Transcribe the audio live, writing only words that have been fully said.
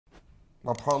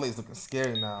My parlay's looking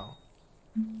scary now.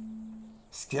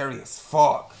 Scary as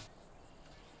fuck.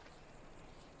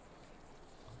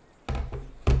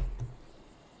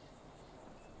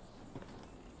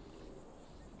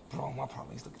 Bro, my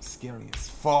parlay's looking scary as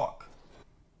fuck.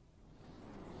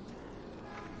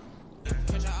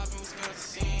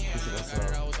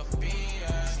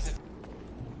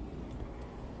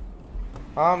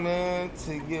 I'm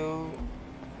into you.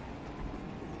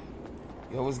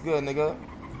 Yo, what's good, nigga?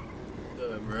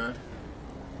 Good, bro.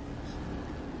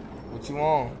 What you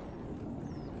on?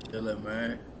 Chillin',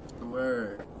 man. The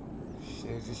word.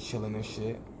 Shit, just chilling and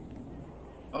shit.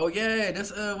 Oh yeah,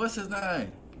 that's what's his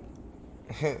name?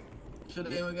 Should have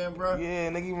name again, bro. Yeah,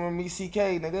 nigga, you remember me,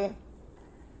 CK, nigga?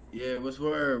 Yeah, what's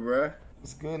word, bro?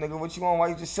 What's good, nigga? What you on? Why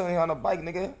you just chilling here on the bike,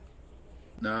 nigga?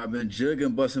 Nah, I've been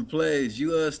jugging, busting plays.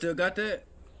 You still got that?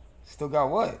 Still got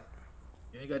what?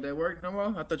 You ain't got that work no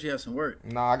more? I thought you had some work.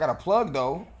 Nah, I got a plug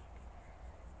though.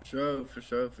 For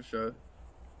sure.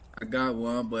 I got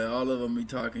one, but all of them be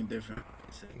talking different.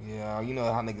 Yeah, you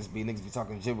know how niggas be. Niggas be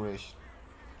talking gibberish.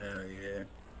 Hell yeah.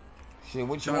 Shit,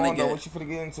 what you Tryna on though? get- What you finna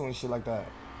get into and shit like that?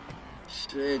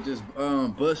 Shit, just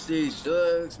bust these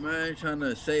jugs, man. Trying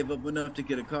to save up enough to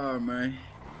get a car, man.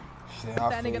 Shit, That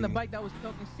I nigga feel in the you. bike that was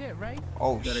talking shit, right?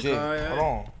 Oh Got a shit, car, yeah? hold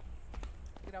on.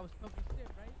 Nigga that was talking shit,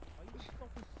 right? Oh, you was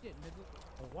talking shit, nigga.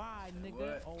 Oh, why, nigga?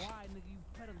 What? Oh, why, nigga? You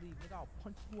better leave, nigga. I'll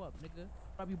punch you up, nigga.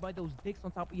 Grab you by those dicks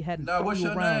on top of your head and Nah, throw what's you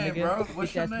your around, name, nigga. bro?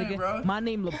 What's Bitch your ass name, nigga. bro? My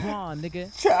name LeBron,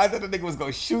 nigga. Shit, I thought the nigga was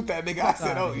gonna shoot that nigga. I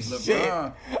said, oh LeBron. shit.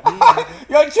 LeBron.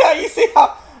 Yo, Chad, you see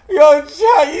how? Yo,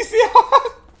 Chad, you see how?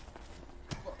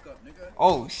 Fuck up, nigga.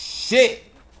 Oh shit.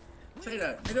 Say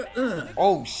that, nigga.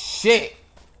 Oh shit.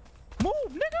 Move,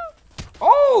 nigga.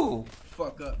 Oh.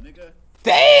 Fuck up, nigga.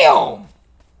 Damn.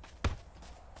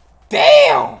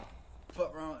 Damn.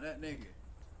 Fuck wrong with that nigga.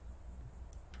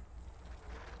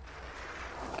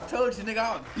 I told you, nigga,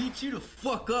 I'll beat you the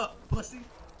fuck up, pussy.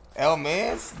 L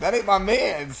mans, that ain't my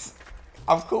mans.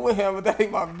 I'm cool with him, but that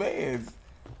ain't my mans.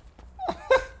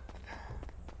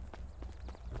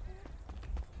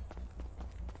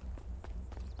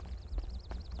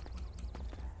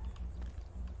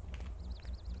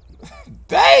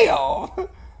 Damn.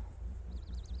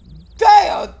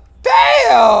 Damn.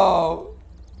 Damn.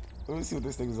 Let me see what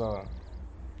this thing's on.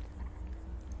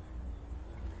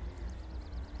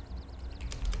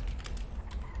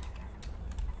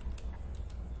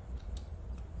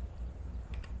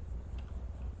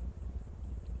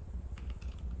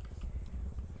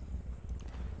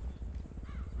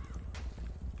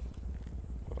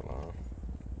 Hold on.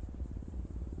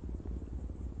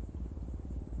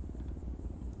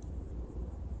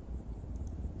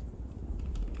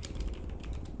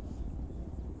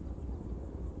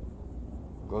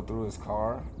 Go through his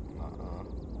car.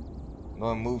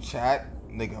 No, move chat.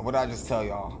 Nigga, what did I just tell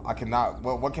y'all? I cannot,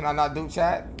 what can I not do,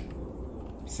 chat?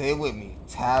 Say it with me.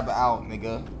 Tab out,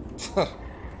 nigga.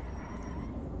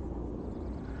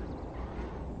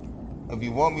 If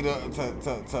you want me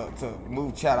to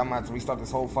move chat, I'm gonna have to restart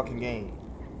this whole fucking game.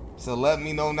 So let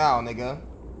me know now, nigga.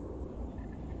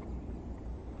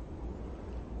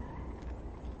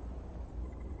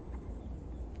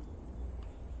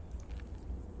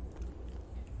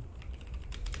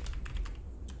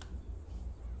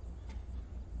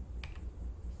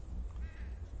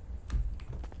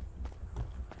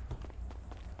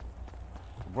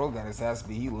 Bro got his ass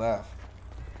beat. He left.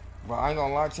 Bro, I ain't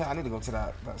gonna lie, chat. I need to go to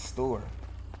that store.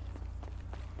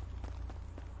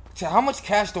 Chat, how much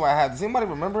cash do I have? Does anybody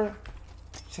remember?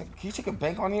 Chat, can you check a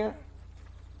bank on here?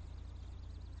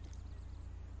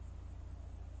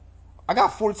 I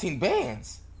got 14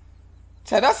 bands.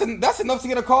 Chat, that's enough to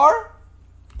get a car?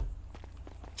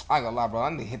 I ain't gonna lie, bro. I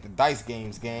need to hit the dice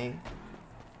games, gang.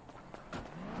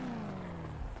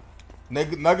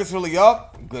 Nuggets really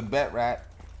up? Good bet, rat.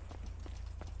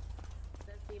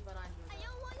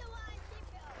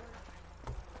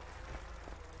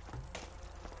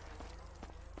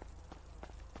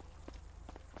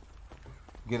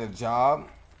 Get a job.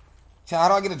 Chat, how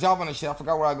do I get a job on this shit? I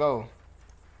forgot where I go.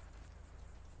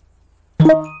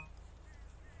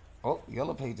 Oh,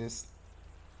 yellow pages.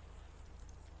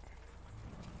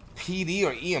 PD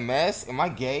or EMS? Am I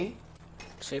gay?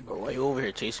 Say, bro, why you over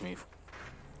here chasing me?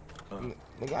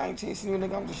 Nigga, I ain't chasing you,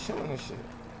 nigga. I'm just chilling and shit.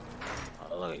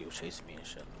 Oh, look at you chasing me and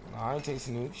shit. Nah, I ain't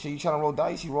chasing you. Shit, you trying to roll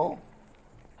dice? You roll?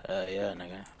 Yeah,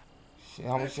 nigga. Shit,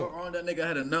 how much? Fuck wrong, that nigga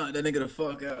had a nut. That nigga the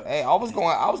fuck out. Hey, I was going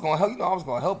to help. You know, I was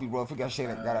going to help you, bro. If you got shit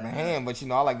that got out of hand, but you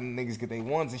know, I like niggas get their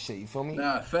ones and shit. You feel me?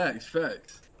 Nah, facts.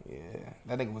 Yeah,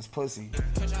 that nigga was pussy.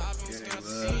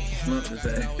 Smoked his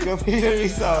ass. Yo, hear me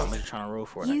How some. much you trying to roll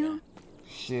for, nigga?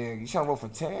 Shit, you trying to roll for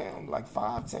 10? Like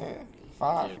 5, 10,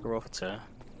 5? Yeah, roll for 10.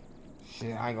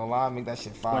 Shit, I ain't gonna lie, make that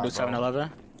shit 5. Wanna do 7-Eleven?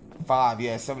 5,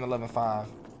 yeah, 7-Eleven 5.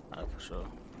 Alright, for sure. You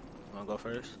wanna go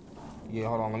first? Yeah,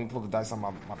 hold on, let me pull the dice on my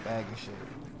bag and shit.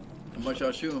 How much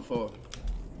y'all shooting for?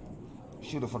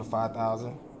 Shoot it for the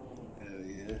 5,000. Hell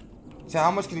yeah. So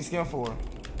how much can he skin for?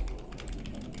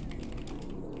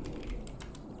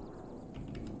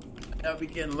 Y'all be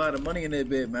getting a lot of money in that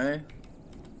bit, man.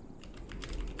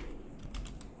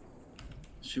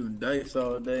 Shooting dice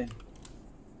all day.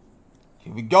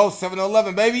 Here we go,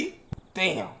 7-Eleven, baby.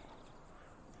 Damn.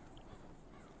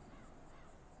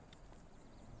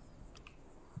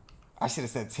 I should have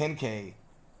said 10K.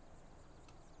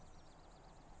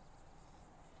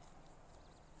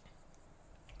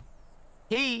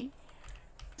 He.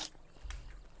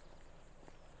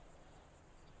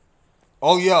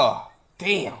 Oh, yeah.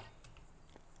 Damn.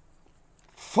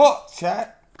 Fuck,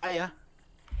 chat. Hiya.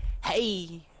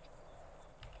 Hey.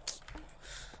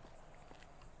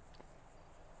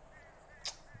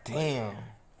 Damn.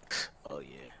 Oh,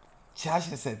 yeah. Chat, I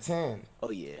should have said 10.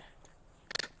 Oh, yeah.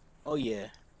 Oh, yeah.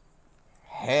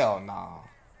 Hell nah.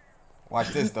 Watch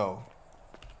this, though.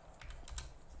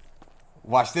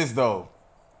 Watch this, though.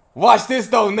 Watch this,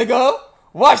 though, nigga.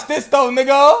 Watch this, though,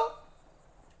 nigga.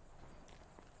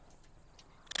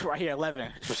 Right here,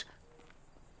 11.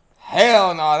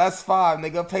 Hell nah, that's 5,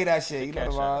 nigga. Pay that shit. You know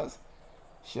the Cash App. vibes.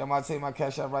 Shit, I might take my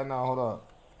cash out right now. Hold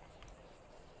up.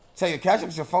 Tell you, cash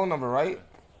app's your phone number, right?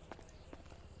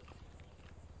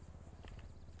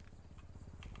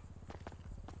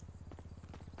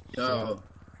 Yo.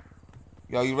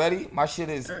 Yo, you ready? My shit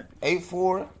is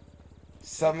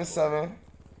 8477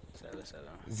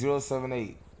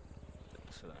 078.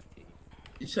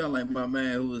 You sound like my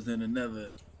man who was in another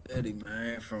city,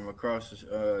 man, from across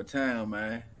the town,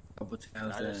 man. Couple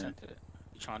towns I just down. sent it.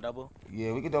 You trying double?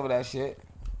 Yeah, we can double that shit.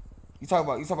 You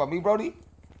talking about me, Brody?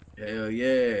 Hell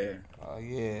yeah. Oh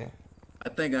yeah. I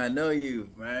think I know you,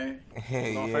 man.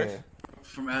 Hey, going yeah. first?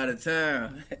 From out of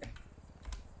town.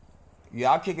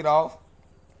 Yeah, I'll kick it off.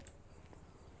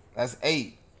 That's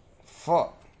 8.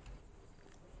 Fuck.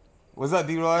 What's up,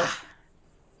 D-Roy?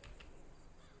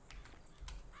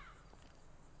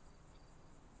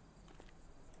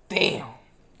 Damn.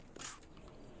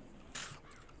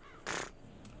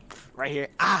 Right here.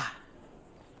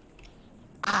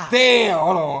 Damn.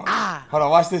 Hold on. Hold on.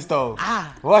 Watch this though.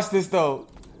 Watch this though.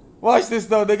 Watch this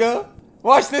though, nigga.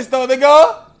 Watch this though,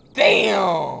 nigga.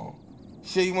 Damn.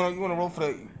 Shit, you wanna roll for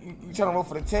the? You trying to roll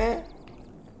for the 10?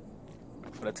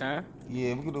 For the 10?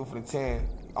 Yeah, we can do it for the 10.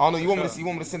 I don't know. You want me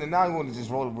to send it now? Or you want to just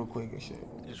roll it real quick and shit?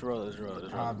 Just roll.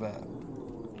 I bet.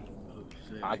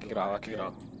 I'll kick it off.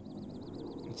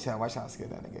 Chat, watch how I scare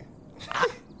that nigga.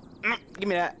 Give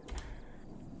me that.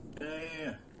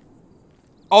 Damn.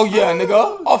 Oh yeah,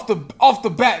 nigga. Off the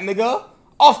bat, nigga.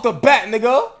 Off the bat,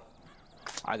 nigga.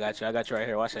 I got you right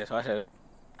here. Watch this.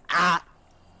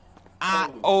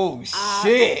 Oh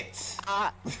shit.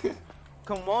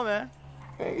 Come on, man.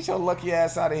 Man, get your lucky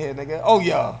ass out of here, nigga. Oh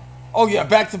yeah.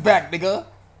 Back to back, nigga.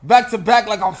 Back to back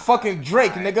like I'm fucking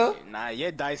Drake, nigga. Nah,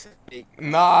 your dice is fake.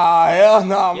 Nah, hell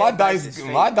nah. Your dice is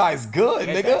fake. My dice good,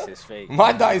 Your nigga. dice is fake.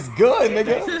 My dice good, Your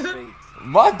dice nigga. is fake.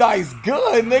 My dice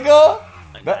good, nigga.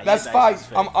 Nah, That's your dice 5. is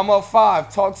fake. I'm up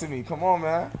 5. Talk to me. Come on,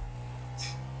 man.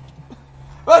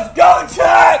 Let's go,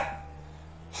 chat.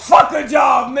 Fuck a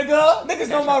job, nigga. Niggas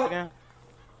know my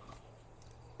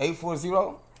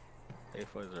 840.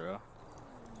 840.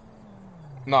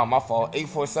 No, my fault.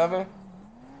 847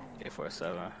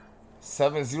 847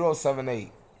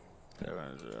 7078.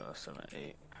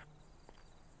 7078.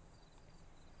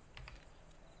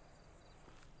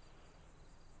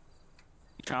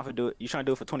 You trying to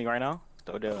do it for 20 right now?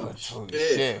 Throw it down.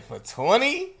 Shit, for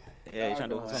 20? Yeah, you trying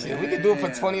to do it for 20? Shit, we can do it for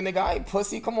 20, nigga. I ain't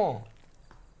pussy. Come on.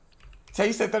 Tell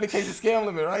you said 30K is a scam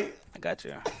limit, right? I got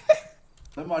you.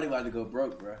 Somebody about to go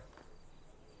broke, bro.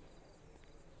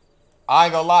 I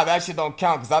ain't gonna lie, that shit don't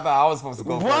count because I thought I was supposed to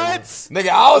go What? first. Nigga,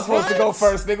 I was supposed to go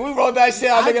first, nigga. We rolled that shit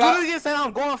out, I nigga. literally just said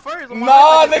I'm going first.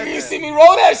 Nah, nigga, you see me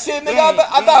roll that shit, nigga.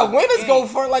 I thought winners go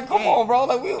first. Like, come on, bro.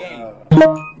 Like,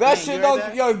 that shit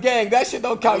don't, yo, gang, that shit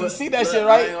don't count. You see that shit,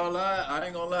 I ain't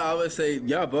right? gonna lie. I would say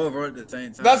y'all both were at the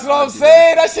same time. That's what I'm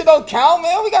saying. That shit don't count,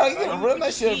 man. You gotta run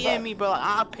that shit, Yeah, bro. me, bro.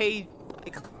 I paid.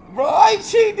 Like, Bro, I ain't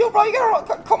cheating, dude, bro. You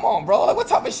gotta come on, bro. Like, what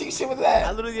type of shit was I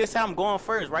that? literally just said I'm going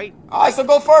first, right? All right, so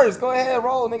go first. Go ahead,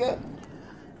 roll, nigga.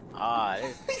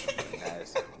 This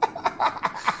nice.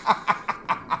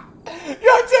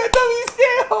 Yo, JW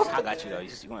scam. I got you though. You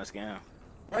want to scam?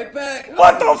 Right back.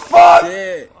 What the fuck?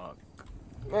 Yeah.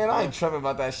 Man, I ain't tripping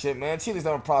about that shit, man. Cheaters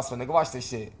never prosper, nigga. Watch this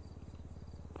shit.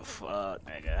 Fuck,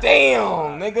 nigga.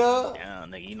 Damn, nigga. Damn,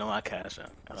 nigga. You know my cash out.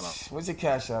 I don't know. What's your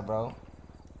cash out, bro?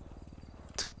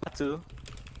 2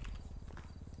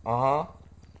 Uh-huh.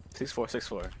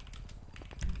 6464.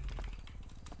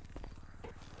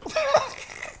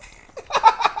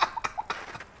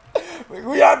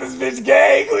 We out this bitch,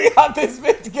 gang. We out this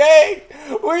bitch, gang.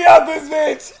 We out this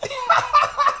bitch.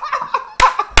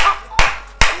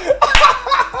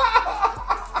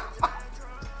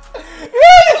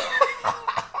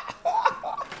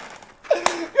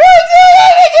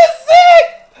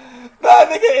 That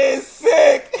nigga is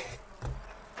sick.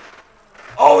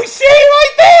 Oh shit,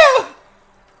 right there.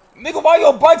 Nigga, why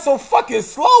your bike so fucking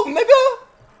slow, nigga?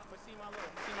 See my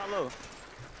low.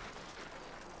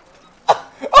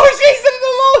 Oh shit, he's sitting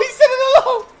low. He's sitting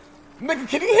low. Nigga,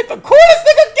 can you hit the corners,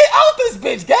 nigga? Get out this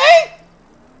bitch, gang.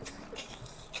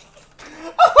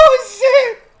 Oh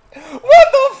shit. What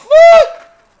the fuck?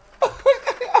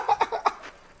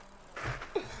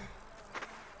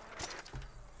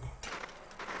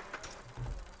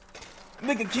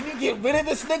 Nigga, can you get rid of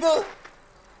this nigga?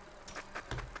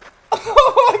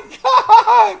 Oh my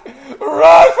god!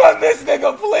 Run from this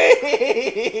nigga,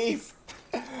 please!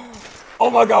 Oh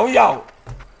my god, we out.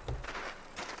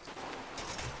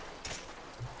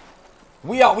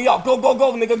 We out. Go,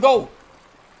 nigga, go.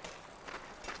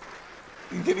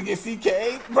 You gonna get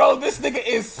CK? Bro, this nigga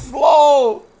is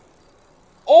slow.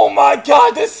 Oh my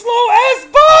god, this slow ass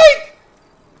bike!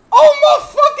 Oh my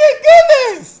fucking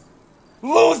goodness!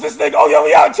 Lose this nigga. Oh yeah,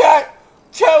 we out, chat.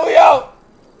 Chat, we out.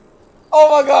 Oh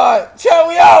my god. Chat,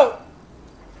 we out.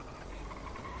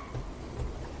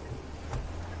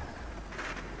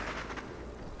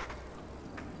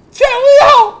 Chat, we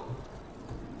out.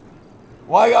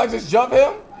 Why y'all just jump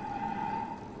him?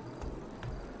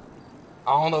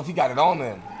 I don't know if he got it on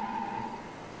him.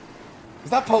 Is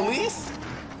that police?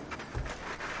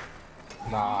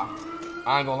 Nah.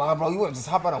 I ain't gonna lie, bro. You wouldn't just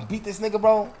hop out and beat this nigga,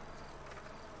 bro?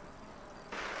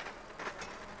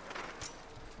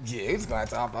 Yeah, he's gonna have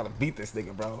to hop out and beat this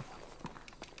nigga, bro.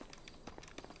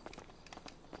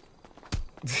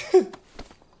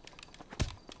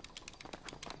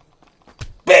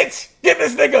 Bitch! Get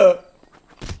this nigga!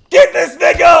 Get this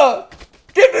nigga!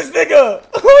 Get this nigga!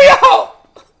 We out!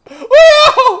 We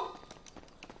out!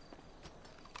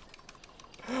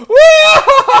 We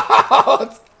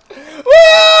out! We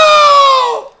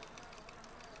out!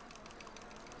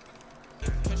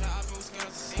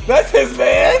 That's his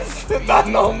man's. Not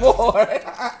no more.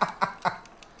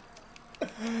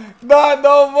 Not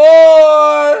no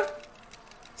more.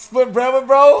 Split bread with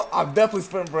bro? I'm definitely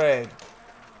splitting bread.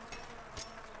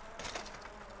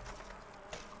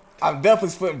 I'm definitely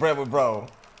splitting bread with bro.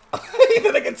 The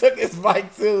nigga took his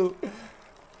bike too.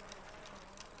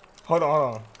 Hold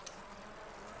on.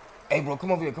 Hey bro,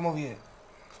 come over here.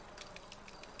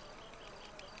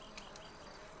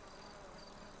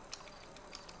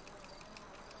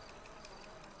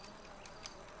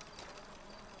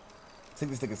 Take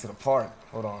this nigga to the park.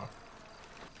 Hold on.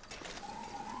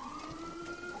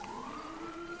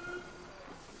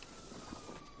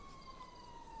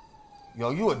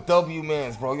 Yo, you a W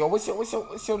mans, bro. Yo, what's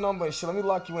your number and shit? Let me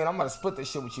lock you in. I'm about to split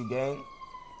this shit with you, gang.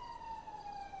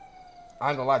 I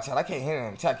ain't gonna lie, chat. I can't hear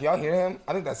him. Chat, can y'all hear him?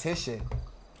 I think that's his shit.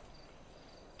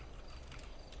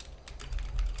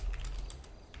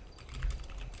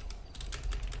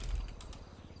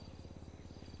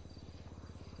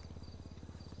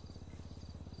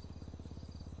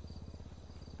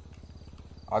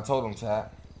 I told him,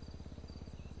 chat.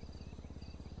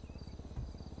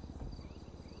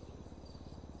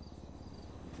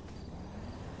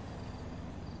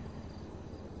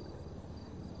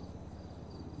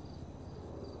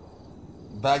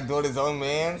 Backdoored his own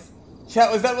mans? Chat,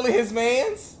 was that really his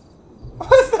mans?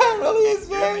 Was that really his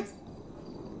mans?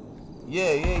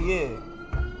 Yeah.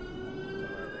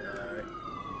 Alright.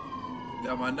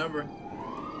 Got my number?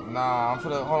 Nah, I'm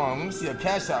finna, hold on, let me see a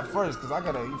cash out first, cause I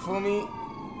gotta, you feel me? Yeah,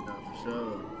 for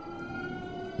sure.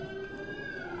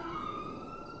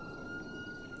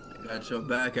 Got your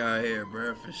back out here,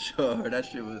 bro, for sure. That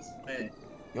shit was, man.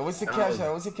 Yo, what's your cash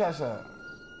out? What's your cash out?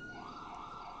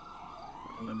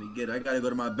 Let me get it. I gotta go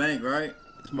to my bank, right?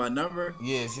 It's my number?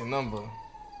 Yeah, it's your number.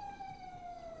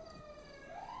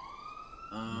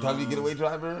 W getaway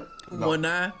driver?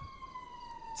 219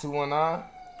 219?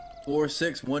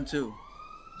 4612.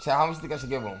 Chat, how much you think I should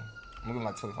give him? I'm gonna give him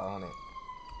like 2,500.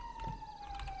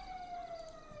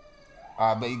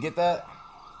 Alright, bet you get that?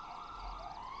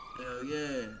 Hell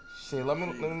yeah. Shit, let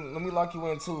me lock you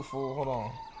in too, fool. Hold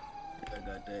on. I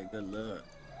got that. Good luck.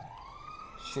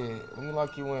 Shit, let me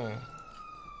lock you in.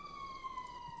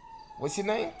 What's your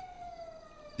name?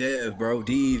 Dev, bro.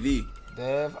 DEV.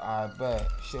 Dev, I bet.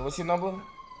 Shit, what's your number?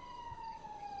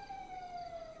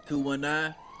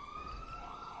 219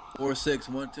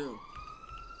 4612.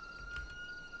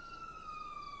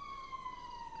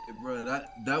 Hey, bro,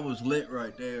 that was lit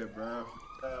right there, bro.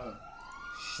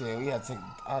 Shit, we had to take.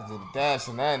 I did a dash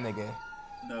on that nigga.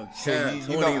 No Shit, cap,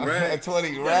 you 20 know, racks. 20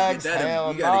 You racks? gotta get that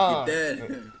Hell you gotta nah. get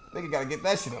that. Nigga gotta get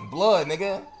that shit in blood,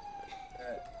 nigga.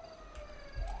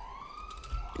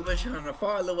 You was trying to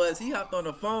follow us. He hopped on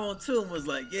the phone too and was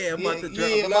like, "Yeah, I'm about to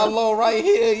drop my low right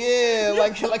here, yeah.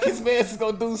 Like his man's is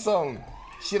gonna do something.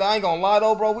 Shit, I ain't gonna lie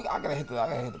though, bro. I gotta hit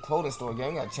the clothing store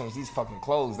again. I gotta change these fucking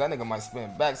clothes. That nigga might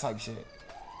spend back type shit.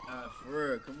 Nah, for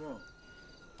real, come on.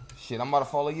 Shit, I'm about to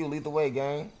follow you. Lead the way,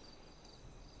 gang.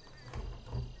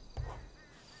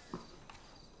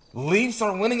 Leafs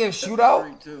are winning in a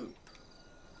shootout?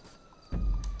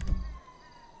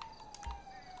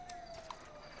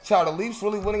 Child, the Leafs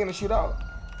really winning in a shootout?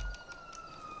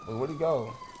 Wait, where'd he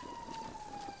go?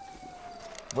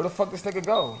 Where the fuck this nigga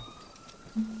go?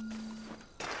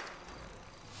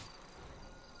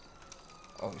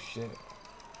 Oh shit.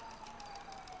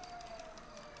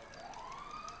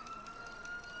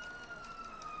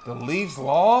 The Leafs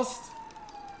lost?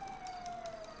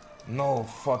 No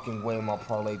fucking way my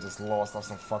parlay just lost off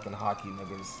some fucking hockey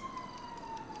niggas.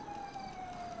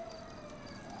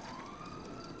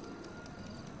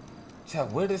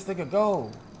 Chad, where this nigga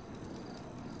go?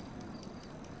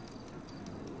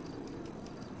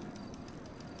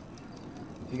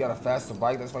 He got a faster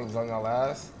bike, that's why he was on y'all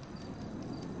ass.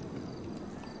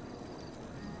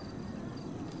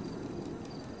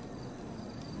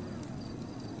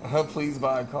 Please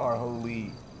buy a car,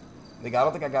 holy. Nigga, I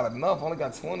don't think I got enough, I only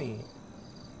got 20.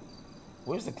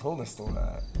 Where's the clothing store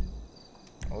at?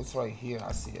 Oh, it's right here,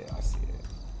 I see it, I see it.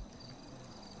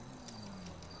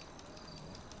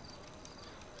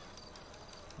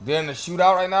 They're in the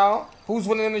shootout right now? Who's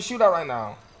winning in the shootout right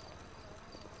now?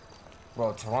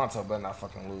 Bro, Toronto better not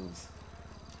fucking lose.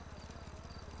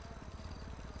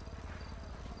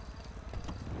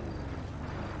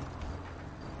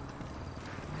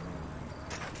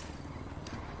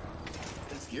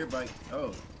 It's gear bike.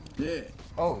 Oh, yeah.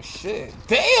 Oh, shit.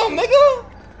 Damn, nigga!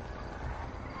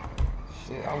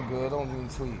 Shit, I'm good. Don't even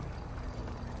tweet.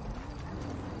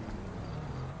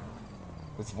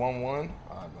 It's 1-1? Alright,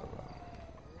 bro.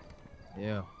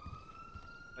 Yeah.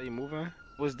 Are you moving?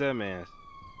 What's that, man?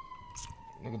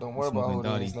 Nigga, don't worry about who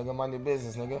it is, nigga. Mind your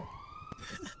business, nigga.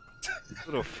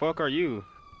 Who the fuck are you?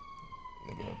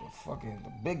 Nigga,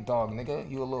 the big dog, nigga.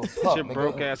 You a little Get pup, your nigga.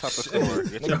 broke ass out the store.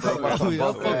 Get your broke ass out the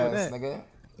Broke store. ass, nigga.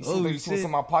 You see what's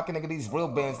in my pocket, nigga? These real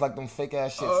bands like them fake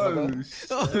ass shits, nigga.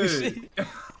 Oh shit.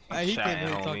 Hey, he Chatting, came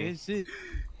in homie. talking his shit.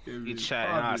 You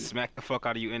chatting, I smack the fuck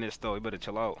out of you in this store. You better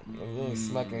chill out. You ain't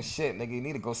smacking shit, nigga. You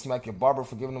need to go smack your barber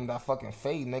for giving him that fucking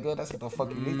fade, nigga. That's what the fuck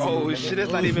you need to do, Oh nigga. shit,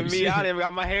 it's not even me. I didn't even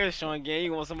got my hair showing, gang.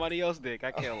 You want somebody else dick?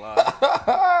 I can't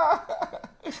lie.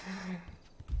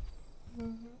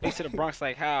 He to the Bronx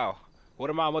like, how? What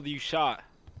am I, mother you shot?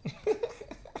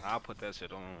 I'll put that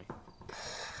shit on.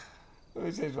 Let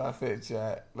me change my fit,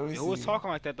 chat. Let me see. Who was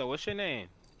talking like that though? What's your name?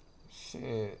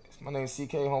 Shit. My name's CK,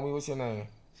 homie. What's your name?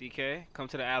 CK, come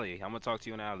to the alley. I'm gonna talk to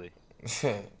you in the alley.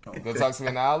 You gonna talk to me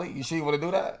in the alley? You sure you wanna do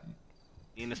that?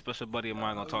 Me and a special buddy of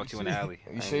mine gonna talk to you in the alley.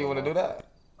 You sure you wanna do that?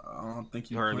 I don't think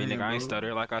You heard me, nigga. I ain't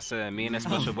stutter. Like I said, me and that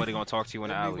special buddy gonna talk to you in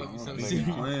the alley.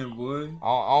 Playing, boy.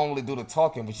 I don't really do the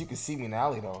talking, but you can see me in the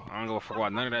alley though. I don't go for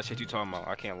what none of that shit you talking about.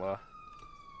 I can't lie.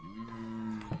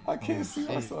 I can't see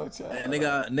myself, chat.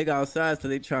 Nigga outside, so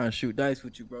they trying to shoot dice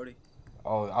with you, Brody.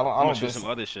 Oh, I I'm don't gonna shoot just some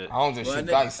other shit. I don't just Well, shoot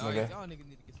nigga- dice, Y'all nigga. niggas need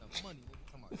to get some money.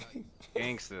 Nigga. Talking about dice.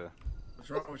 Gangster. What's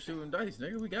wrong with shooting dice,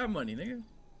 nigga? We got money, nigga.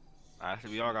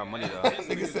 Actually, we all got money though.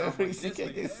 Nigga said free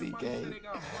CK get CK. 20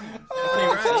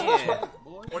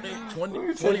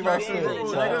 racks a roll, Homie.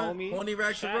 nigga. 20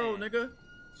 racks a roll, nigga.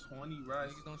 20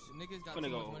 racks. Niggas don't niggas got I'm gonna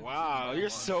too go, much money. wow, you're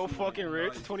so fucking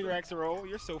rich. 20 racks a roll.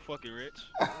 You're so fucking rich.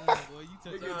 Yeah, boy, you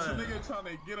took Nigga trying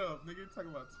to get up. Nigga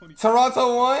talking about 20.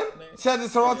 Toronto won? Chad,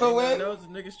 did Toronto win? Those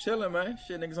niggas chilling, man.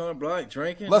 Shit, niggas on the block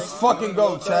drinking. Let's niggas- fucking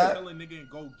go, Chad. Tell a nigga and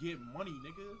go get money,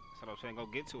 nigga. That's what I'm saying. Go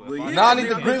get to it. Well, If yeah, Nah, I need nigga,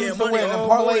 the we Grizzlies getting to money win and all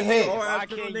parlay morning, hit. all If I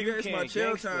afternoon, can't, nigga. you It's my can't, chill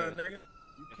gangster. time, nigga.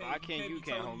 I can't, you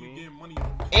can't, homie.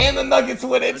 And the Nuggets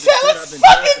win it. That's Chad, the shit let's I've been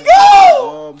fucking trapping go!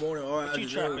 all morning, all What you afternoon.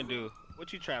 trapping do?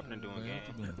 What you trapping and doing,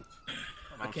 gang?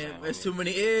 I can't. There's too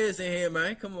many ears in here,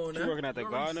 man. Come on You now. working at the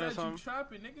garden or something?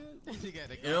 Trapping,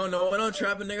 nigga. You don't know when I'm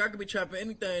trapping, nigga. I could be trapping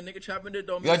anything, nigga. Trapping it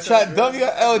don't mean Yo, Chad,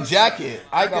 WL jacket.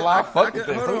 I ain't gonna lie, fuck with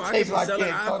this. Hold Let on, me I change could my be selling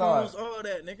kicks. Hold on. iPhones, all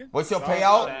that, nigga. What's your Stop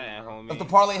payout? chatting, homie. If the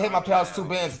parlay hit, my payout's 2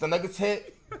 bands. If the Nuggets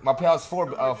hit, my payout's four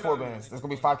bands. That's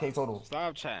gonna be 5K total.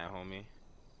 Stop chatting, homie.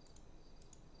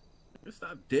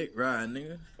 Stop dick riding,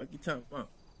 nigga. Fuck you talking about?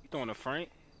 You throwing a Frank?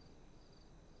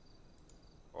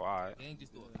 Alright. Gang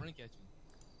just threw a frank at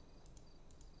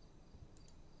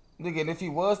you. Nigga, and if he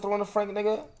was throwing a frank,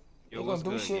 nigga, he Yo, gonna what's do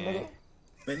good, shit, gang? nigga.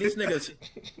 Man,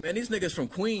 these niggas from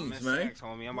Queens, I'm in man. sex,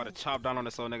 homie. I'm about to chop down on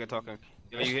this little nigga talking.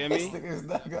 Yo, you hear This me? nigga's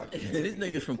not gonna. These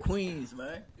niggas from Queens,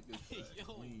 man.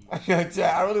 Chat,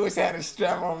 I really wish I had a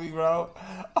strap on me, bro.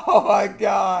 Oh my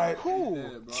god.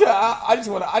 Who? Chat,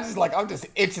 I'm just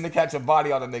itching to catch a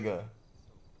body on a nigga.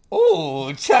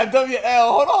 Ooh, chat,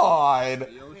 WL, hold on.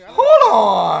 Hold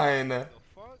on.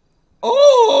 Fuck?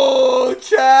 Ooh,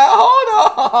 chat,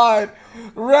 hold on.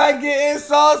 Rat getting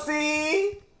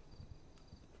saucy.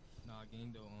 Nah,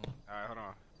 gang though. Alright, hold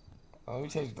on. Oh,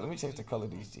 let me change the color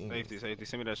of these jeans. Safety.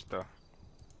 Send me that shit though.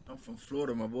 I'm from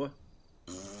Florida, my boy.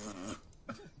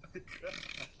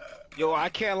 Yo, I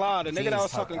can't lie. The nigga that was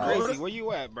Jeans talking tucked crazy. out. Where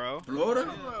you at, bro? Florida?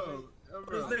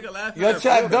 Bro, This nigga laughing Yo, at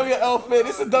chat, Florida. WL fit.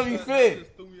 This is W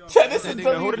fit. Chat, this is Nigga,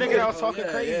 W who the nigga that was fit. talking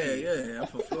Yeah, crazy? yeah. I'm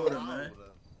from Florida, man.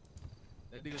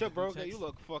 That Get your broke ass. You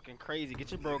look fucking crazy.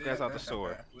 Get your broke ass out the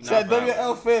store. You Chat, not valid.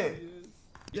 WL fit.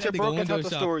 Get your That nigga broke ass out window the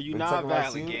shop. store. You They not talking about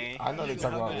valid, you? gang. I know they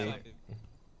talking about me.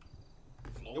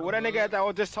 Yo, what that nigga that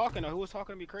was just talking to? Who was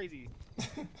talking to me crazy?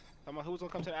 Talking about who was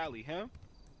gonna come to the alley? Him?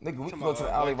 Nigga, we can Talking go about, to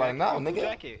the alley black right now, jacket, blue nigga.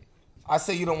 jacket. I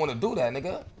say you don't want to do that,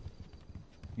 nigga.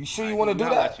 You sure you Alright, want to let do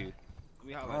me holler that? at you. Let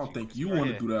me holler I at don't think you you right want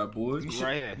to here. do that, boy. You You sure,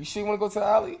 right here. you sure you want to go to the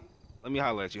alley? Let me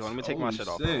holler at you. Hold on, let me take my Holy shit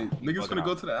off. shit. Hold on. You Niggas bugging finna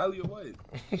go out. to the alley or what?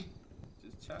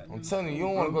 Just chatting. I'm telling you, you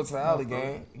don't want to go to the alley,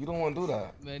 gang. You don't want to do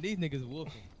that. Man, these niggas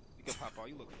whooping. You can pop out.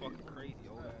 You look fucking crazy,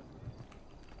 old ass.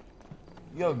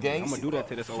 Yo, gang. I'm gonna do that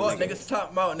to this old Fuck, nigga. niggas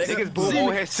top out, nigga. Niggas boom See old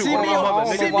me- heads too. See Where me my on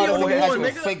mother? see Niggas me boom on the old heads one,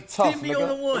 with nigga. fake tough, See me on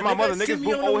the nigga. one, Where my mother? nigga. See Niggas me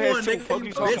boom on the old one, heads too. nigga. Fuck you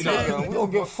You talking bitch about? ass Nigga, we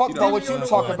don't give a fuck You about know, what you on the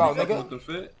talk one, about, nigga. nigga. With the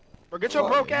fit? Bro, get your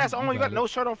broke ass on. You got no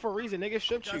shirt on for a reason. Nigga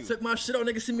stripped I you. took my shit on,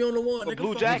 nigga. See me on the one, A nigga.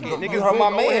 blue Fuck jacket. you. Niggas You heard my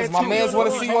boom old mans. heads My too. mans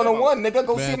want to see you on the one, nigga.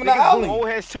 Go Man, see him in the Niggas boom alley. old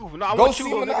heads too. No, I Go want see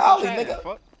you. him in the niggas alley, chatting. nigga.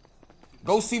 Fuck.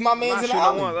 Go see my I'm mans not in the shooting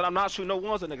no ones. alley. I'm not shooting no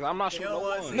ones, niggas. I'm not shooting no Yo,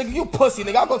 ones. Nigga, you pussy,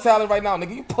 nigga. I'll go to the alley right now,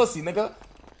 nigga. You pussy, nigga.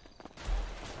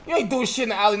 You ain't doing shit in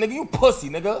the alley, nigga. You pussy,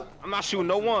 nigga. I'm not shooting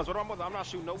no ones. What am I? I'm not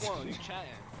shooting no ones. You chatting.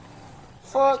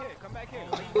 Fuck. Come back here.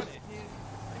 Why you running?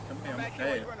 Come back here,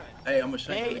 here, hey, you running. hey, I'm a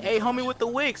shake. Hey, homie with the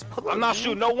wigs. Pull up. I'm not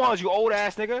shooting no ones. You old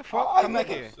ass nigga. Fuck. Come back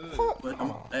here. Fuck. Hey,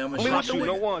 I'm a I'm not shooting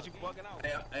no shake. ones. You bugging out.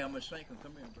 Hey, I'm a shank him.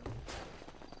 Come here,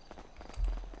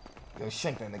 bro. Yo,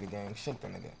 shank that nigga, gang. Shank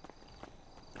that nigga.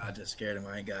 I just scared him.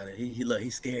 I ain't got it. He look.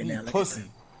 He's scared He now. Look at pussy. him.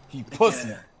 He pussy.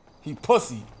 Yeah. He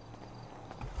pussy.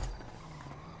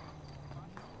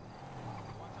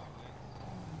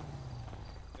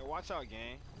 Yo, watch out,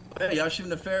 gang. Hey, y'all shooting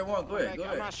the fair one. Go ahead. Go I'm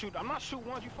ahead. not shooting. I'm not shooting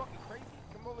ones. You fucking crazy.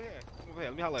 Come over here. Come over here.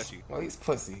 Let me holler at you. Well, he's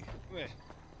pussy. Come here.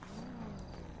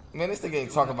 Man, this nigga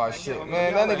ain't talking about shit.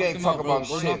 Man, that nigga ain't talking about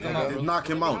shit, nigga. Knock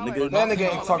him out, nigga. That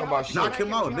nigga ain't talking about shit. Knock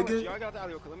him out, nigga. Y'all got the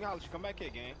alley. Let me holler at you. Come back here,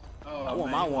 gang. Oh, I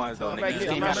want man. my ones though. Come Nigga, back just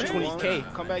here. gave I'm me not shooting 20K.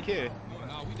 ones. Come back here.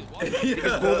 Nah, we just walking.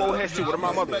 Niggas boom old heads too. What am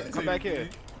I mother? Come back here.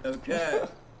 Okay.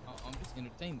 I'm just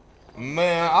entertained.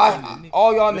 Man,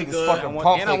 all y'all niggas Nigga, fucking I want-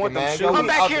 pump and I faking, want them man. shoes. Yo, Come we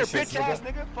back out here, this shit, bitch ass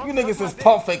nigga. Fuck, You niggas suck is my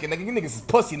pump faking, nigga. You niggas is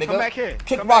pussy, nigga. Come back here.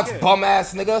 Kick Come back rocks, here. bum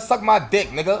ass, nigga. Suck my dick,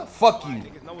 nigga. Fuck you.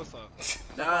 Niggas know what's up.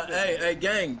 Nah, hey,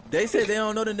 gang. They said they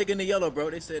don't know the nigga in the yellow, bro.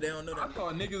 They said they don't know I that.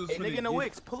 thought niggas was Hey, finna nigga in the get-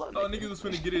 wigs. Pull up. I thought niggas was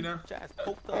finna get it now. Just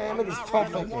poked up. Man, I'm niggas not pump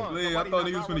running no faking. ones. Yeah, I Nobody thought not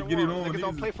niggas finna running get it ones. on. Niggas Niggas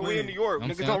don't play is for we in playing. New York. I'm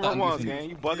Niggas saying, don't I run thought ones, niggas gang.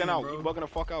 You bugging Yeah, out. bro. You bugging the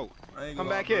fuck out. I ain't Come gonna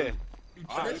back lie, here. bro.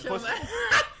 All right, That shit pussy.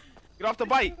 was- Get off the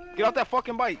bike. Get off that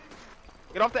fucking bike.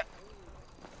 Get off that.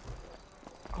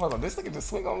 Hold on, this nigga just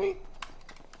swing on me?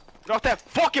 Get off that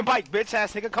fucking bike, bitch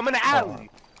ass nigga. Come in the alley.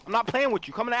 I'm not playing with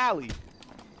you. Come in the alley.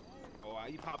 Oh,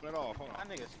 you popping it off. Hold on.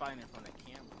 That nigga's fighting from the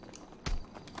camera.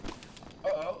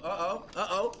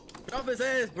 Uh-oh. Drop his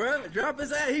ass, bro. Drop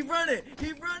his ass. He running.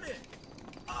 He running.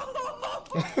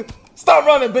 Oh. Stop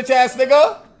running, bitch ass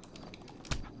nigga.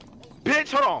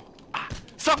 Bitch, hold on.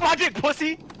 Suck my dick,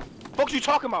 pussy. Fuck you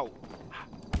talking about?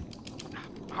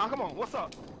 Come on. What's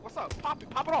up? What's up? Pop it.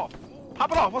 Pop it off.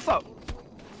 Pop it off. What's up?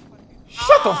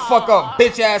 Shut the fuck up,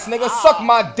 bitch ass nigga. Suck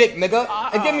my dick, nigga.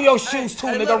 And give me your shoes too,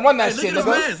 Hey, nigga. look, Run that hey, shit, look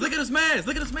nigga. at his mans. Look at his mans.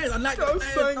 Look at his mans. I knocked Yo, his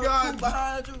mans son, out God.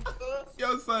 behind you.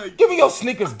 Yo, son. Give me your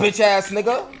sneakers, bitch ass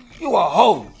nigga. You a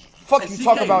hoe. Fuck you Hey,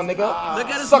 talking CK, about, nigga. Look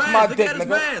at his Suck mans. my Look dick, at his nigga.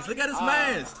 mans. Look at his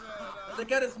mans.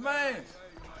 Look at his mans.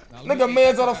 Nah, let me Nigga, get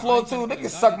man's that on the shit. floor I ain't too. taking Nigga, that.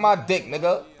 suck my dick, nigga.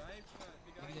 Nigga,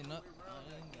 they nut-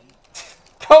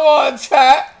 Come on,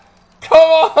 chat. Come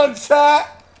on,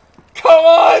 chat. Come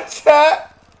on, chat.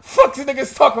 Fuck you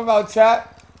niggas talking about,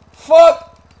 chat.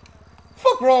 Fuck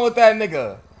wrong with that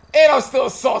nigga. And I'm still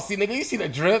saucy, nigga. You see the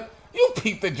drip? You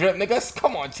peep the drip, nigga.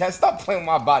 Come on, chat. Stop playing with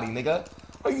my body, nigga.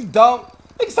 Are you dumb?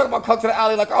 Niggas talking about come to the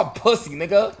alley like I'm pussy,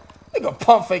 nigga. Nigga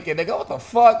pump faking, nigga. What the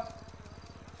fuck?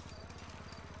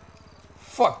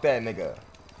 Fuck that nigga.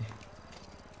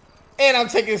 And I'm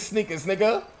taking sneakers,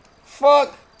 nigga.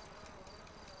 Fuck.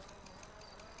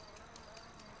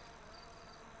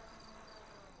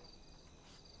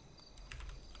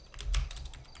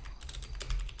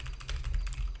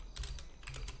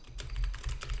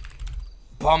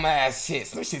 Bum ass shit.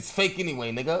 Some shit's fake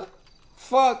anyway, nigga.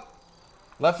 Fuck.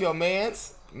 Left your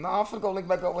mans? Nah, I'm finna go link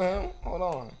back up with him. Hold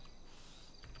on.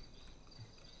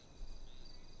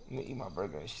 Let me eat my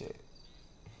burger and shit.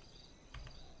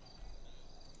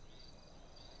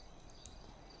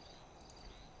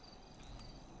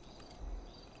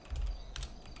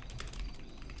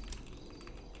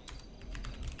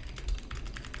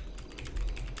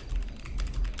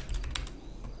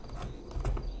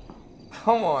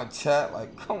 Come on, chat.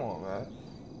 Like, come on, man.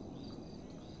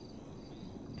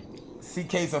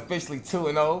 CK's officially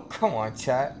 2-0. Come on,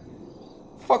 chat.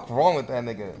 Fuck wrong with that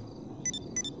nigga?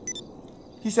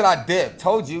 He said I dipped.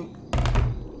 Told you.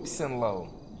 Send low.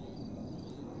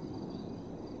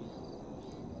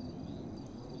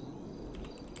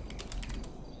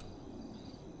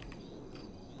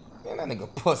 Man, that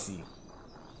nigga pussy.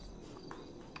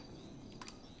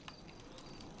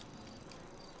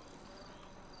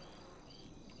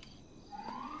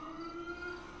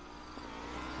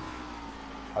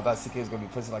 I thought CK was gonna be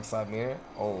pussy like Samir.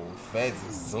 Oh, Feds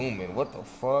is zooming. What the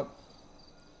fuck?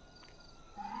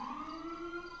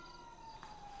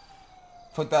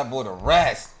 Put that boy to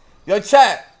rest. Yo,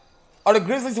 chat. Are the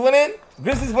Grizzlies winning?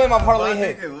 Grizzlies winning, my parlay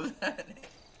hit.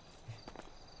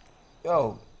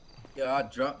 Yo. Yo, I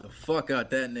dropped the fuck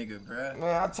out that nigga, bruh.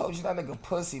 Man, I told you that nigga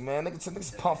pussy, man.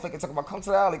 Niggas pump fake and talk about come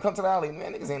to the alley, come to the alley.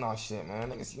 Man, niggas ain't on shit,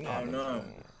 man. Niggas, you know. I know.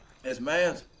 His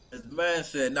man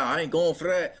said, nah, I ain't going for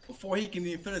that. Before he can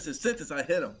even finish his sentence, I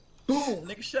hit him. Boom,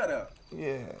 nigga, shut up.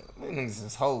 Yeah, niggas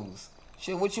is hoes.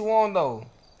 Shit, what you want, though?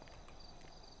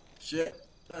 Shit.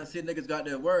 I see niggas got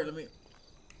their word. Let me.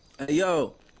 Hey,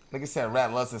 yo. Niggas said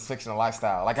rap lust is fictional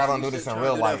lifestyle. Like I don't do this in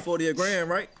real life. 40 a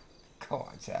gram, right? Come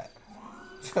on, chat.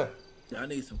 I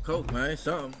need some coke, man.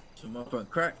 Something. Some motherfucking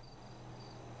crack.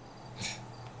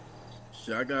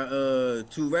 Shit, I got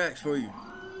 2 racks for you.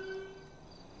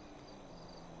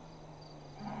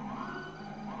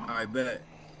 I bet.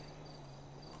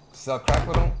 Sell crack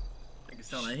with him? Nigga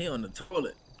sound like he on the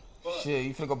toilet. Fuck. Shit,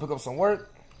 you finna go pick up some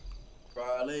work?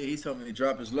 Probably. He told me to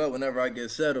drop his low whenever I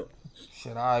get settled.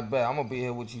 Shit, I bet. I'm gonna be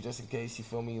here with you just in case, you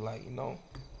feel me? Like, you know.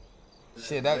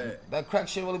 Shit, that crack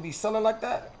shit really be selling like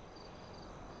that?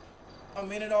 I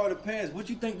mean, it all depends. What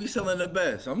you think be selling the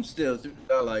best? I'm still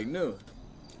like new.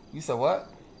 You said what?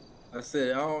 I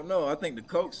said, I don't know. I think the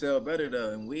coke sell better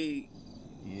though than weed.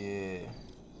 Yeah.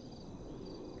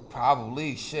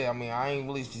 Probably. Shit, I mean, I ain't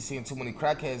really seeing too many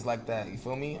crackheads like that, you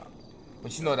feel me?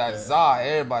 But you know that Za,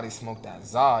 everybody smoke that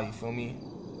Za, you feel me?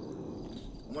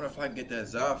 I wonder if I get that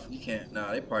Za. You can't.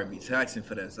 Nah, they probably be taxing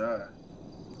for that Za.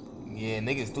 Yeah,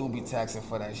 niggas do be taxing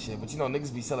for that shit. But you know,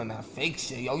 niggas be selling that fake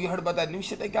shit. Yo, you heard about that new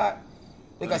shit they got?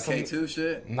 They got some K2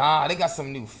 shit? Nah, they got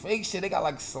some new fake shit. They got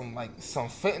like some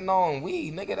fentanyl and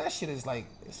weed. Nigga, that shit is like,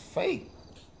 it's fake.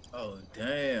 Oh,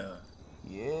 damn.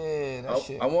 Yeah, that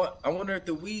shit. I wonder if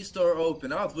the weed store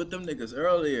open. I was with them niggas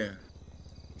earlier.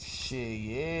 Shit,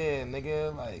 yeah,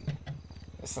 nigga. Like,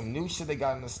 there's some new shit they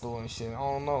got in the store and shit. I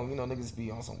don't know. You know, niggas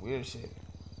be on some weird shit.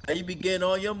 How you be getting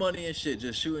all your money and shit?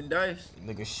 Just shooting dice?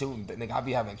 Nigga shooting. Nigga, I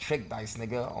be having trick dice,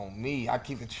 nigga, on me. I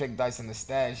keep the trick dice in the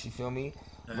stash, you feel me?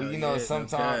 But you know,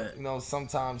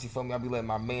 sometimes, you feel me, I be letting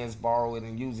my mans borrow it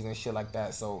and use it and shit like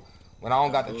that. So when I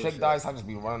don't got the trick dice, I just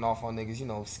be running off on niggas, you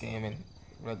know, scamming.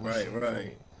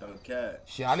 Right. Okay.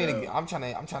 Shit, I need to. I'm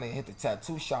trying to hit the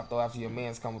tattoo shop though. After your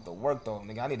mans come with the work though,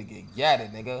 nigga, I need to get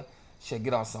gatted, nigga. Shit,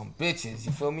 get on some bitches.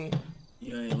 You feel me?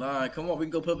 You ain't lying. Come on, we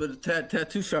can go put up at the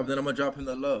tattoo shop. Then I'm gonna drop him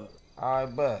the love. All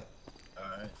right, bet. All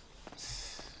right.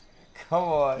 Come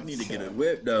on. You need to get a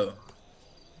whip though.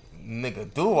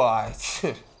 Nigga, do I?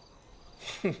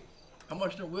 How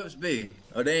much the whips be?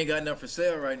 Oh, they ain't got enough for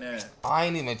sale right now. I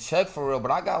ain't even check for real,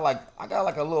 but I got like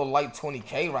a little light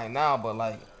 20K right now, but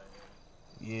like,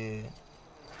 yeah. You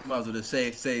might as well just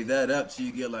save that up so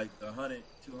you get like 100,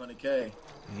 200K.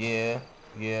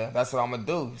 Yeah, that's what I'm gonna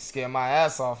do. Scare my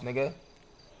ass off, nigga.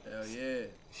 Hell yeah.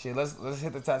 Shit, let's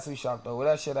hit the tattoo shop though. Where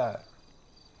that shit at?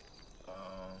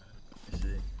 Let's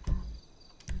see.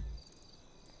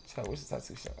 Chat, where's the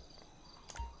tattoo shop?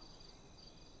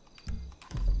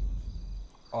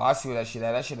 Oh, I see where that shit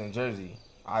at. That shit in Jersey.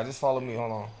 Alright, just follow me.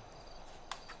 Hold on.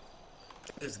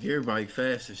 This gear bike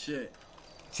fast as shit.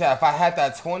 Chat, if I had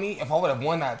that 20, if I would have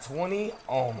won that 20,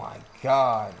 oh my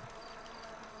god.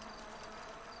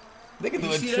 They can do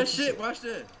you a see that shit? Watch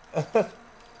that.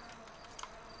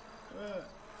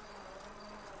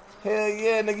 Hell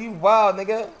yeah, nigga, you wild,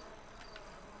 nigga.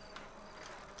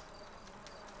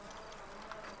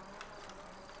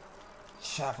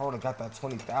 Shit, if I would've got that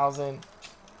 20,000.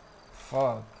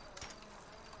 Fuck.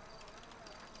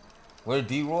 Where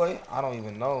D-Roy? I don't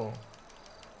even know.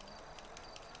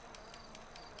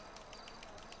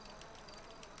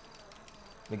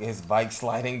 Look at his bike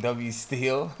sliding, W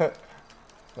Steel.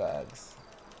 Facts.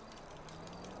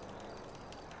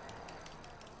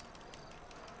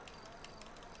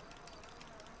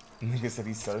 Nigga said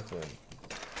he's surfing.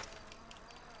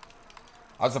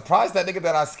 I was surprised that nigga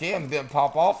that I scammed didn't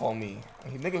pop off on me.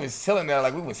 Nigga was chilling there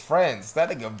like we was friends. That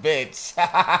nigga bitch.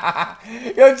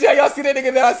 Yo, Jay, y'all see that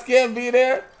nigga that I scammed be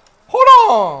there? Hold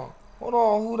on. Hold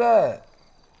on, who that?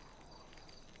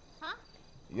 Huh?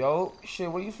 Yo,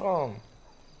 shit, where you from?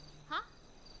 Huh?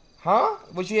 Huh?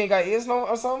 But you ain't got ears no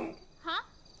or something? Huh?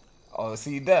 Oh, so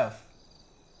you deaf?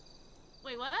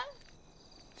 Wait, what?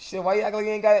 Shit, why you act like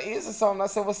you ain't got ears or something? I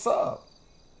said, what's up?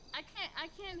 I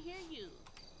can't hear you.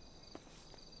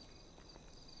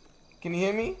 Can you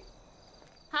hear me?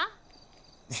 Huh?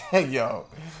 Yo,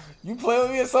 you playing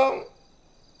with me or something?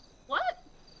 What?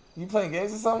 You playing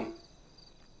games or something?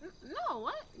 No,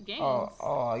 what? Games? You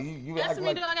Asking acting me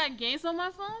like... do I got games on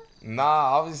my phone?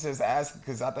 Nah, I was just asking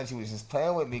because I thought you was just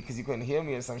playing with me because you couldn't hear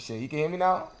me or some shit. You can hear me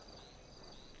now?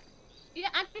 Yeah,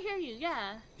 I can hear you,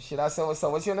 yeah. Shit, I said what's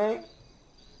up. What's your name?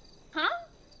 Huh?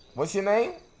 What's your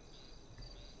name?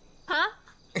 Huh?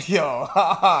 Yo,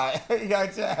 you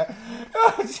got chat.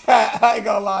 Chat, I ain't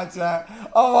gonna lie, chat.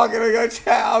 I'm walking to go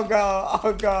chat. Oh god,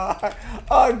 oh god,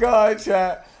 oh god,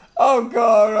 chat. Oh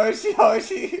god, bro. She.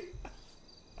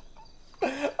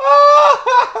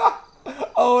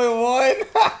 Oh, it won.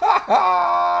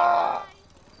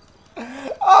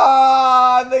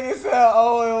 Nigga said,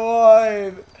 oh, it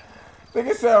won.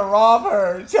 Nigga said, rob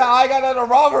her. Chat, I ain't got nothing to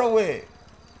rob her with.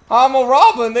 I'm a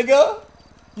robber, nigga.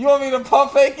 You want me to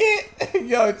pump fake it?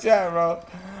 Yo, chat, bro.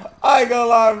 I ain't gonna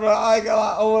lie, bro. I ain't gonna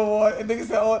lie. Oh, and one. And nigga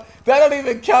said, oh, that don't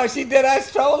even count. She dead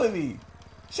ass trolling me.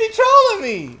 She trolling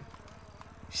me.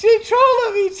 She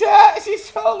trolling me, chat. She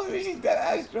trolling me. She dead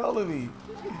ass trolling me.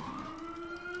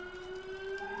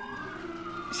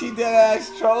 She dead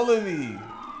ass trolling me.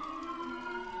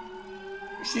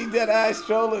 She dead ass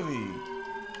trolling me.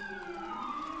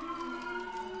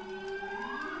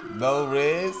 No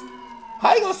Riz?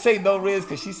 How you gonna say no Riz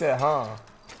cause she said huh?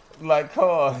 Like, come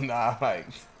on, nah, like.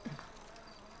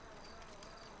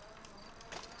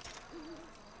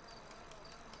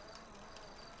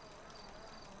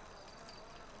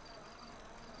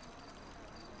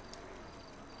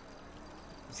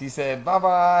 She said bye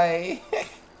bye.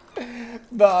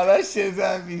 Nah, that shit's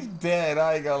at me dead,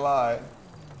 I ain't gonna lie.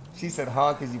 She said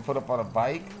huh cause you put up on a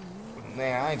bike?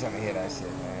 Man, I ain't trying to hear that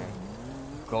shit, man.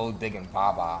 Gold digging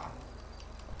baba.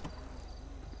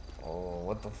 Oh,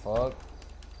 what the fuck?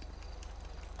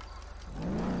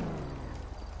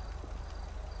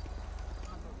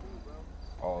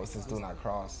 Oh, it says do not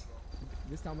cross.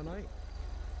 This time of night?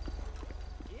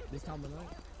 This time of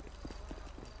night?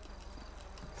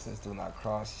 It says do not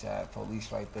cross, chat.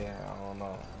 Police right there. I don't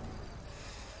know.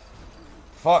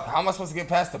 Fuck, how am I supposed to get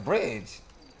past the bridge?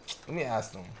 Let me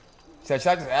ask them. Should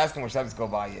I just ask them or should I just go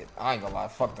by it? I ain't gonna lie.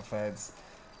 Fuck the feds.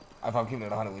 If I'm keeping it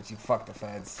 100 with you, fuck the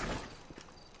feds.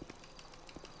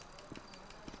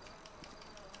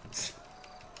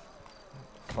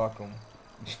 Fuck them.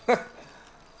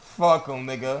 Fuck them,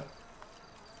 nigga.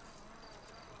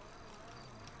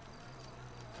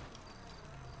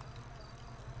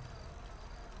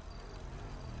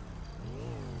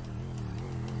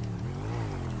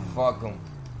 Fuck them.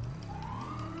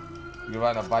 You're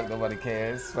riding a bike, nobody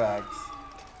cares. Facts.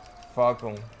 Fuck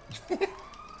them.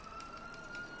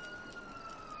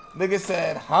 Nigga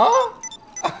said, huh?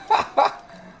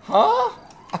 Huh?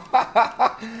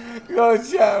 Yo,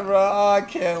 chat, bro. Oh, I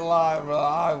can't lie, bro.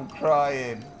 I'm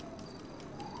crying.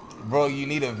 Bro, you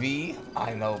need a V?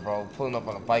 I know, bro. Pulling up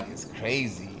on a bike is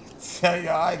crazy. Tell you,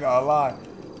 I ain't gonna lie.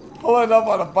 Pulling up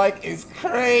on a bike is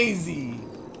crazy.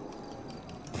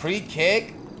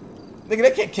 Pre-kick? Nigga,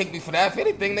 they can't kick me for that. If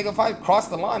anything, nigga, if I cross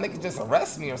the line, they could just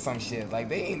arrest me or some shit. Like,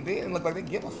 they didn't look like they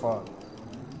give a fuck.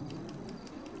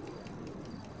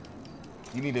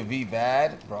 You need a V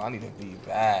bad? Bro, I need a V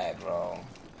bad, bro.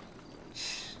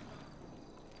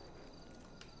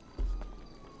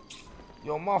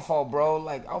 Yo, my fault, bro.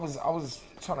 Like, I was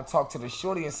trying to talk to the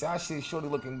shorty and say, I see shorty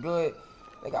looking good.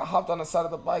 Like, I hopped on the side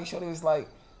of the bike. Shorty was like,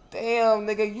 damn,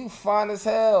 nigga, you fine as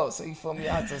hell. So, you feel me?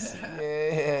 I just,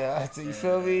 yeah. So, you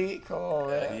feel me? Come on,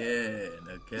 man. Yeah,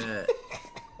 no cat.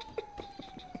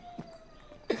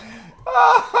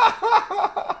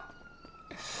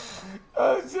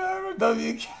 Oh, Jeremy,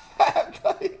 W-Cat.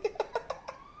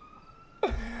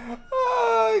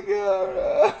 my god,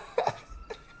 bro.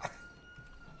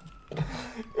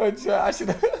 Yo, chat, I should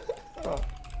have.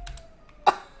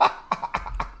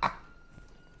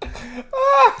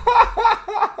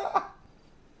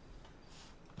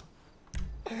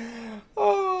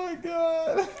 Oh my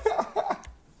god.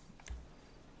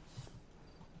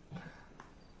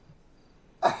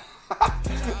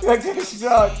 Thank you,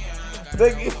 Sean.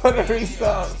 Thank you for the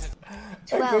resubs.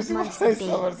 12 months to be.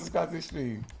 Subscribe to the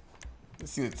stream.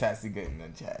 Let's see what Tatsy getting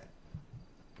in the chat.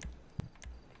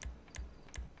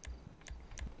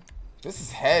 This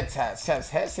is head tats. Chat's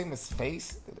head same as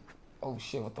face. Oh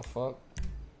shit, what the fuck?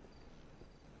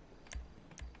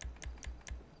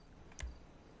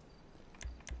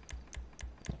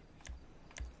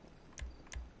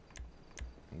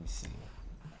 Let me see.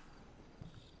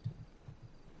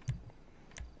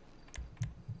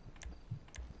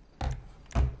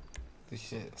 This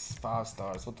shit is 5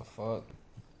 stars. What the fuck?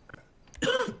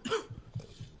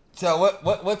 So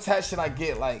what tat should I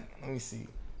get? Like, let me see.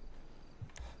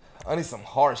 I need some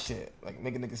hard shit, like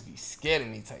making niggas be scared of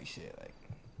me type shit. Like,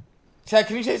 chat,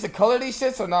 can you change the color of these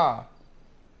shits or nah?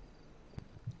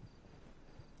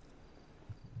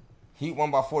 Heat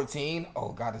 1x14.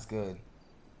 Oh god, it's good.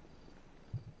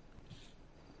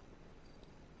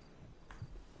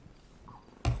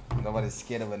 Nobody's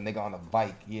scared of a nigga on a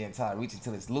bike. Yeah, until I reach into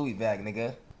this Louis bag,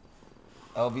 nigga.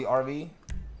 LVRV.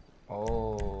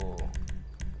 Oh.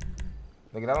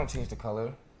 Nigga, that don't change the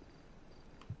color.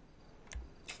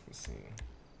 Let's see.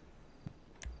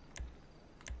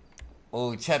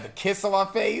 Oh, chat, the kiss on my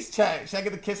face. Chat, should I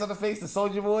get the kiss on the face? The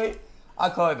soldier boy? I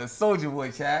call it the soldier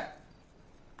boy, chat.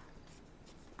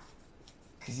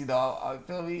 Cause you know, I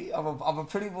feel me? I'm a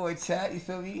pretty boy, chat. You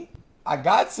feel me? I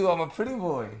got to. I'm a pretty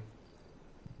boy.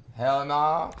 Hell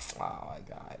nah. Oh my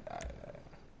god.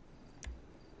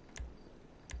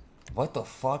 What the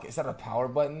fuck? Is that a power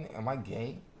button? Am I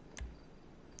gay?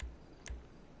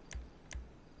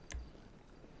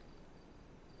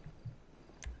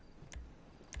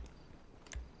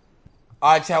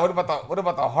 Alright, chat, what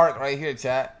about the heart right here,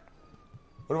 chat?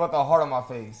 What about the heart on my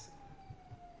face?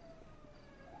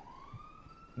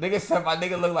 Nigga said my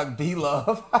nigga look like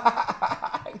B-Love.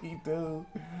 He do.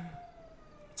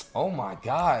 Oh my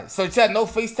god. So chat, no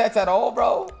face tats at all,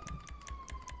 bro?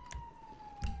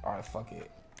 Alright, fuck it.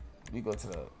 We go to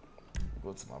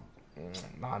my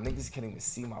nah, niggas can't even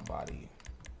see my body.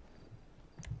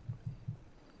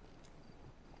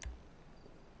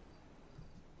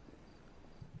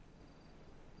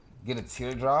 Get a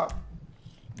teardrop?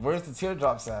 Where's the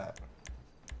teardrops at?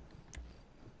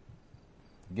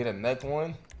 Get a neck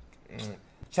one?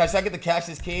 Chat, should I get the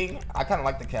Cassius King? I kind of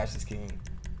like the Cassius King.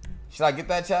 Should I get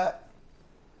that, chat?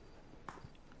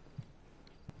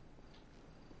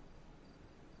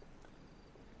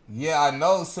 Yeah, I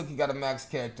know Suki got a max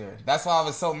character. That's why I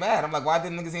was so mad. I'm like, why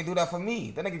didn't niggas ain't do that for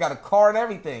me? That nigga got a car and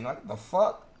everything. Like, what the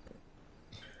fuck?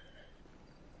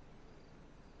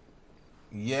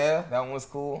 Yeah, that one was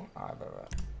cool. Alright,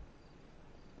 right.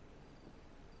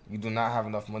 You do not have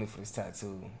enough money for this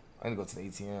tattoo. I need to go to the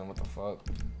ATM. What the fuck?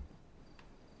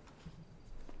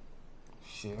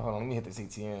 Shit, hold on. Let me hit this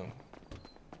ATM.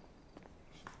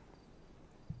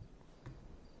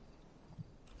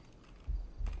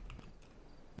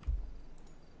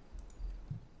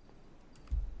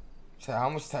 Chat, how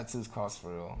much tattoos cost for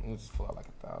real? Let me just pull out like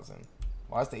 1,000.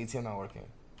 Why is the ATM not working?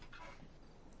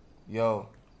 Yo.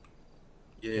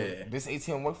 Yeah. Yo, this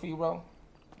ATM work for you, bro?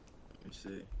 Let me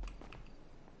see.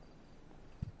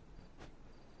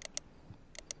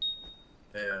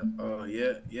 Yeah. Oh,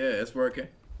 yeah. Yeah, it's working.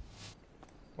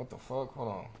 What the fuck? Hold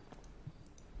on.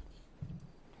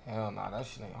 Hell nah, that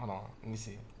shit ain't. Hold on. Let me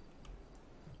see.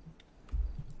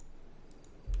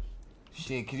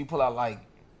 Shit, could you pull out like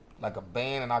a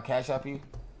band and I'll cash up you?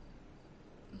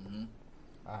 Mm-hmm.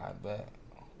 I bet.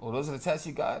 Oh, those are the tats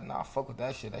you got? Nah, fuck with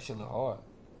that shit. That shit look hard.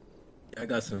 I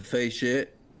got some face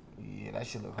shit. Yeah, that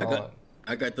shit look hard.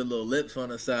 I got the little lips on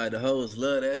the side. The hoes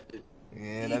love that shit.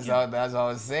 Yeah, that's all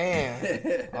I was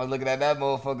saying. I was looking at that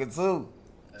motherfucker too.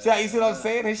 Chat, you see what I'm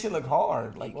saying? His shit look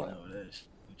hard. Like what?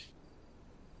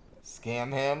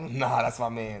 Scam him? Nah, that's my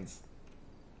man's.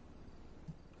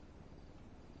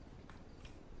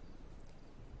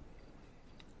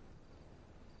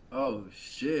 Oh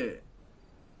shit.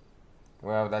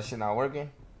 Well, that shit not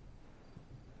working?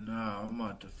 Nah, I'm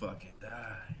about to fucking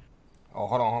die. Oh,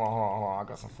 hold on. I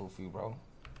got some food for you, bro.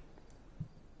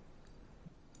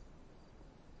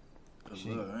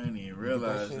 Shit. Look, I didn't even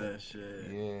realize that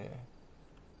shit. Yeah.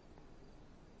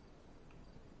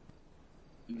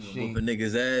 You whooping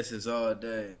niggas' asses all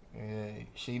day. Yeah.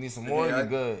 Shit, you need some more? You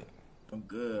good? I'm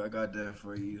good. I got that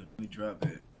for you. Let me drop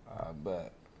it. I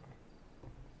bet.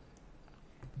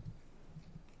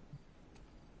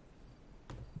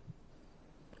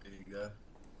 Yeah.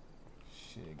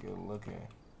 Shit, good looking.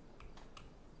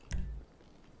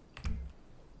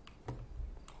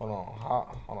 Hold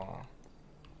on.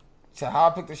 Chat, how I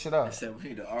pick this shit I up? said we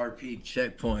need the RP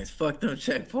checkpoints. Fuck them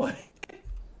checkpoints.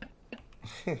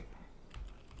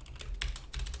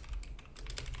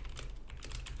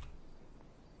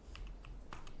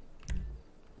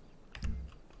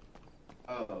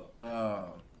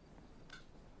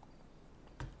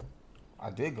 I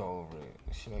did go over it.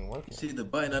 This shit ain't working. See the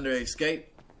button under escape?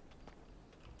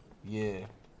 Yeah.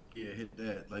 Yeah, hit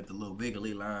that. Like the little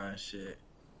wiggly line shit.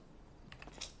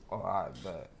 Oh, I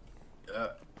bet. Yeah.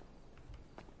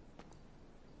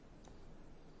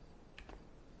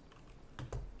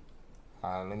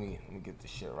 Let me get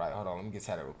this shit right. Hold on, let me get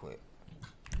started real quick.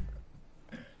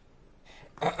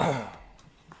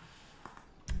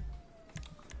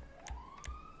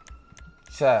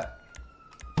 Chat.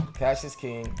 Cash is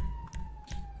king.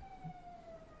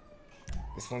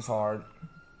 This one's hard.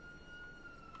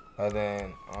 And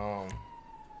then,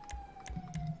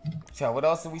 chat, what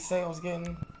else did we say I was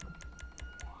getting?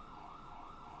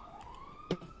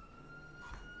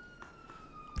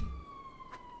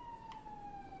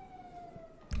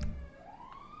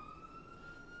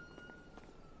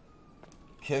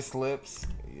 Kiss lips.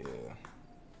 Yeah.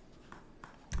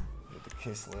 With the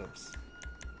kiss lips.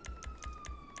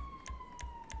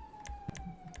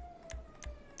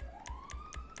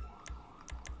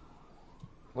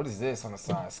 What is this on the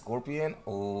side? Scorpion?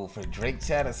 Oh, for Drake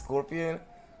chat, a scorpion?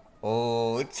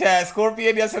 Oh, chat,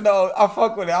 scorpion, yes or no? I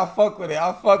fuck with it. I fuck with it.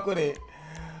 I fuck with it.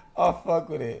 I fuck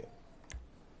with it.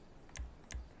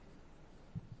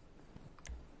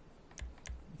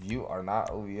 You are not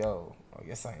OVO. Oh,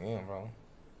 yes, I am, bro.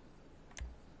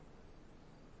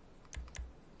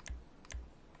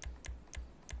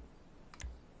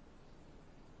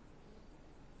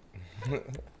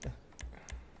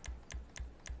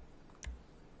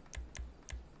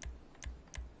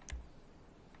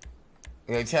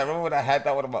 Yeah, chat, remember when I had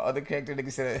that one of my other character?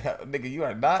 Nigga said, nigga, you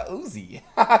are not Uzi.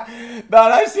 Nah,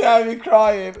 that shit had me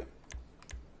crying.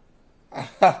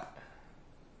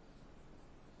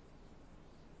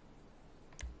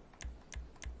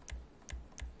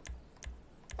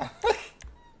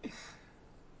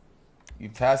 You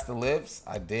passed the lips?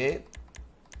 I did.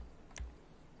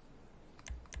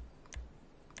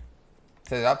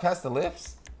 Did I pass the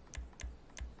lips?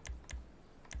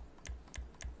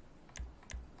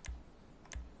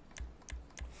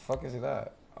 Fuck is it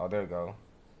at? Oh, there we go.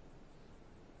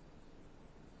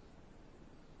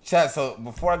 Chat, so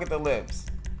before I get the lips,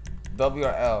 W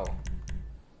or L?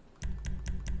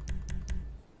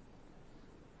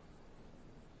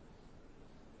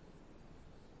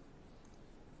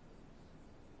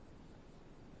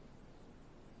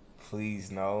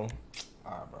 Please, no.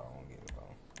 Alright, bro, I won't get it, bro.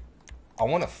 I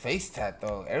want a face tat,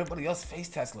 though. Everybody else face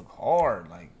tats look hard.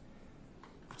 Like,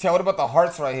 chat, what about the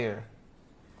hearts right here?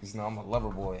 Because, you know, I'm a lover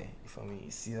boy. You feel me?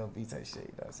 CLB type shit, you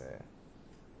know what I'm saying?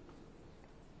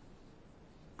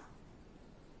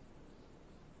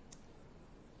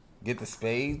 Get the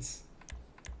spades.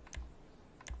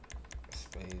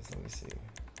 Spades, let me see.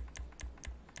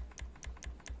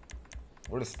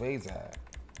 Where the spades at?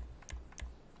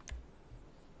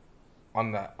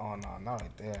 On that, oh no, not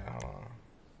right there. Hold on.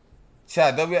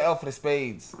 Chat, WL for the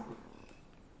spades.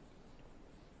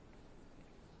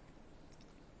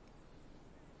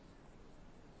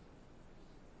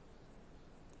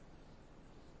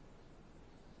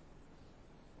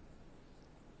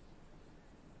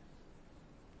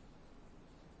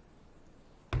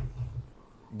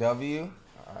 W?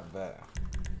 I bet.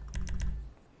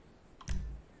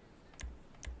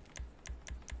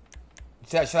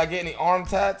 Chat, should I get any arm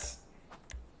tats?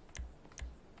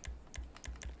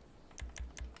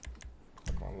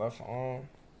 Like on left arm.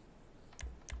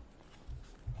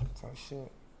 Type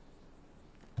shit.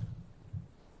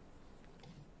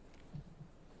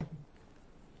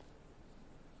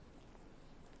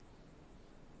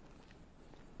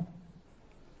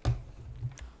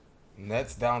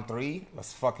 Nets down 3.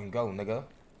 Let's fucking go, nigga.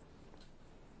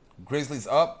 Grizzlies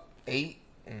up 8.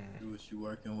 Do what you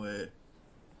working with.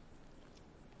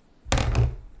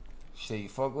 Shit, you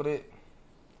fuck with it?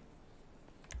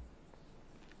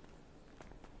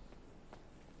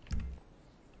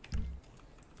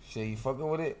 Shit, you fucking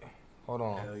with it? Hold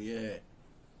on. Hell yeah.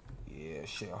 Yeah,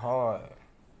 shit hard.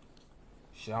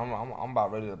 Shit, I'm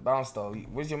about ready to bounce though.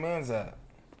 Where's your man's at?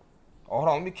 Oh, hold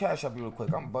on, let me cash up you real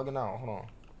quick. I'm bugging out. Hold on.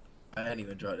 I hadn't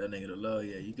even dropped that nigga to low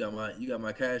yet. You got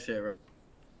my cash app, right?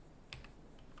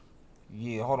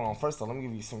 Yeah, hold on. First of all, let me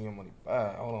give you some of your money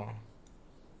back. Hold on.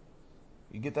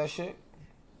 You get that shit?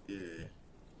 Yeah.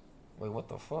 Wait, what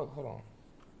the fuck? Hold on.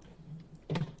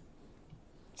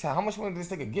 Chad, how much money did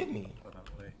this nigga give me? Hold on,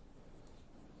 wait.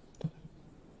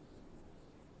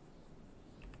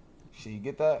 Shit, you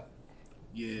get that?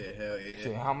 Yeah, hell yeah.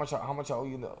 Shit, how much I owe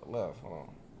you left? Hold on.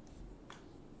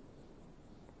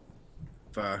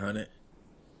 500.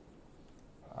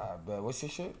 I bet. What's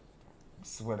your shit? I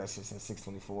swear that shit said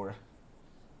 624.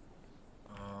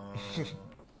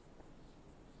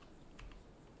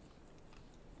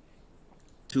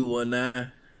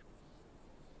 219.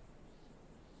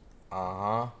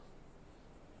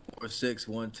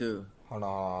 4612. Hold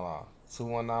on.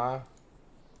 219.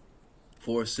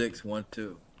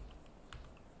 4612.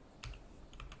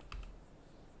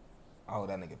 Oh,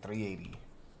 that nigga 380.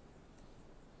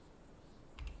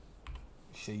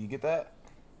 Shit, you get that?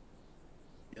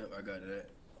 Yep, I got that.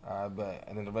 I bet.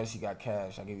 And then the rest you got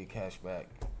cash. I'll give you cash back.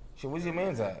 Shit, where's your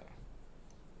man's at?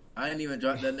 I ain't even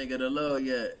dropped that nigga the low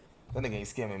yet. That nigga ain't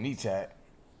scamming me, chat.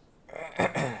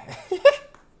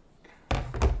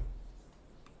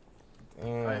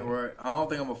 I ain't worried. I don't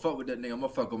think I'm gonna fuck with that nigga. I'm gonna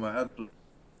fuck with my other.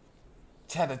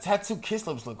 Chat, the tattoo kiss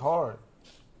lips look hard.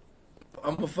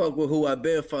 I'm gonna fuck with who I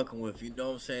been fucking with. You know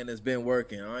what I'm saying? It's been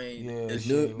working. I ain't. Yeah, this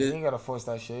shit. new, We ain't gotta force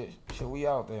that shit. Shit, we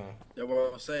out there. That's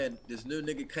what I'm saying. This new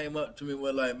nigga came up to me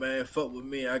with like, man, fuck with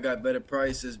me. I got better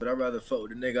prices, but I'd rather fuck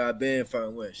with the nigga I been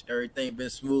fucking with. Everything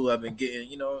been smooth. I've been getting.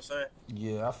 You know what I'm saying?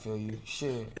 Yeah, I feel you.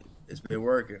 Shit. It's been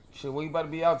working. Shit, where you about to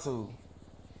be out to?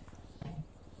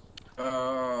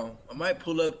 I might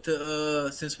pull up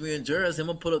to since we in Jersey, I'm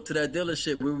gonna pull up to that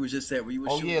dealership where we was just at. Where you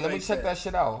was Oh shooting yeah, let me bikes check at. that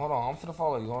shit out. Hold on, I'm finna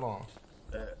follow you. Hold on.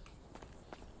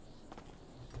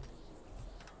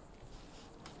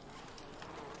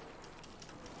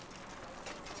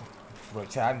 Bro,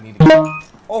 Chad, I need to get...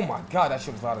 Oh my god, that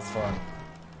shit was loud as fuck.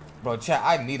 Bro, Chad,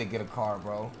 I need to get a car,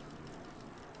 bro.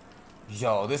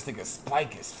 Yo, this nigga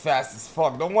Spike is fast as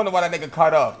fuck. No wonder why that nigga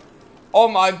caught up. Oh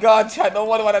my god, Chad, no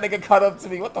wonder why that nigga caught up to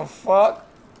me. What the fuck?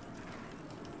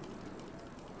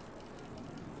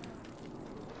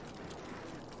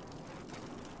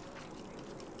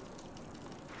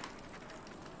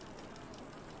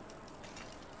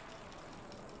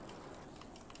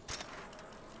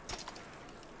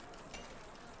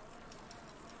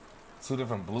 Two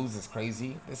different blues is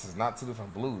crazy. This is not two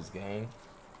different blues, gang.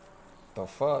 The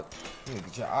fuck? You need to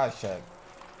get your eyes checked.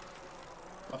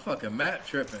 My fucking map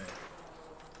tripping.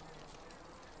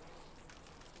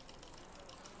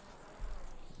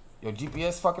 Your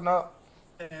GPS fucking up?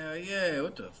 Hell yeah,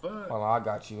 what the fuck? Hold on, I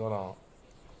got you. Hold on.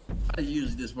 I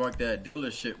usually just mark that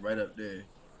dealership right up there.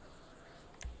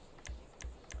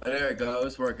 Oh, there it go,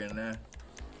 it's working now.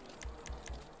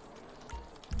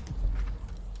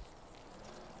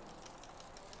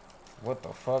 What the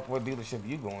fuck? What dealership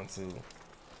you going to?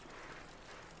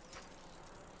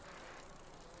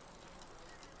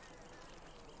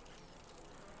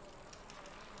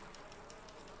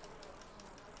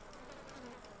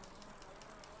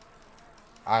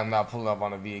 I'm not pulling up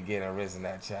on the V again and risk in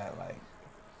that chat. Like,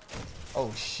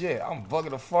 oh shit, I'm bugging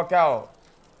the fuck out.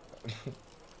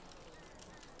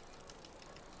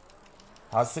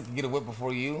 How sick to get a whip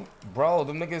before you? Bro,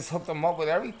 them niggas hooked them up with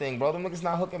everything, bro. Them niggas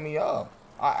not hooking me up.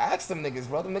 I asked them niggas,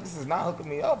 bro. Them niggas is not hooking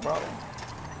me up, bro.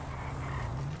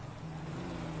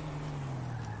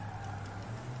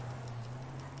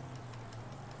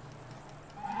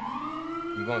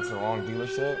 You going to the wrong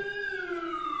dealership?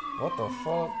 What the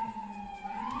fuck?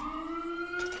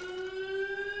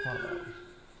 Hold up.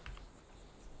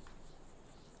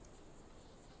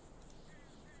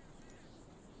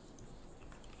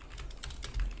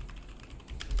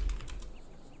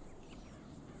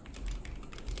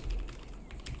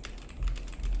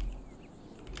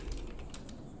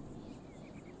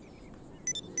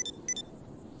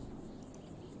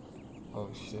 Oh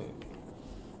shit.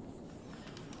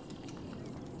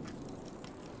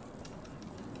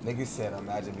 Niggas said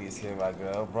imagine being scared by a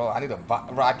girl. Bro, I need a bike.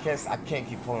 Bro, I can't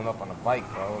keep pulling up on a bike,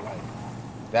 bro. Like,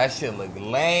 that shit look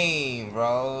lame,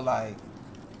 bro. Like,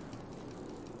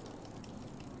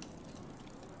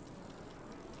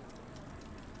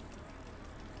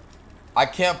 I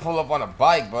can't pull up on a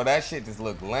bike, bro. That shit just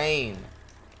look lame.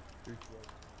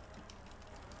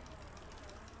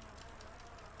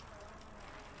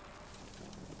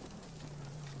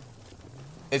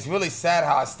 It's really sad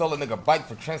how I stole a nigga bike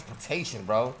for transportation,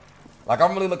 bro. Like,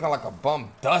 I'm really looking like a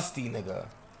bum dusty nigga.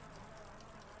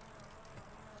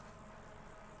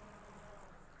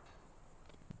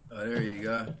 Oh, there you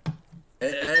go.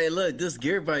 Hey, look, this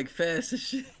gear bike fast as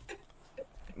shit.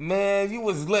 Man, you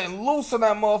was letting loose on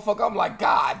that motherfucker. I'm like,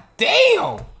 god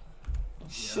damn. Yeah,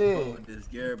 Shit. I'm with this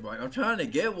gear bike. I'm trying to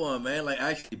get one, man. Like,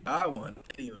 actually buy one.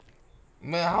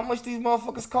 Man, how much these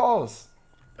motherfuckers cost?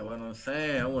 That's what I'm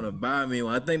saying. I want to buy me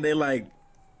one. I think they like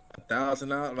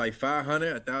 $1,000, like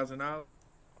 500, $1,000.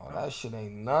 Oh, that shit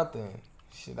ain't nothing.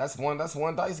 Shit, that's one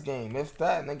dice game. If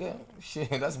that, nigga. Shit,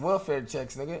 that's welfare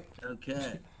checks, nigga.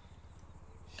 Okay.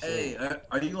 Hey,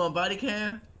 are you on body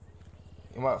cam?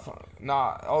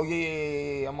 Nah. Oh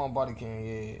yeah. I'm on body cam.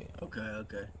 Yeah. Okay.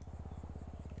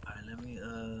 All right, let me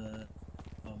oh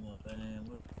my man.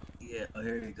 Yeah. Oh,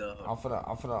 here you go. I'm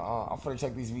finna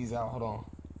check these V's out. Hold on.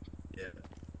 Yeah.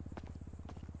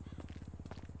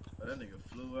 Oh, that nigga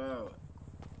flew out.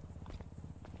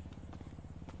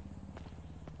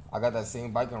 I got that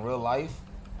same bike in real life.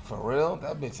 For real,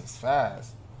 that bitch is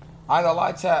fast. I ain't gonna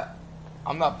lie, chat.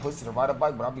 I'm not pussy to ride a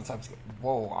bike, but I'll be type.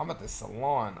 Whoa, I'm at the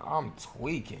salon. I'm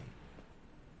tweaking.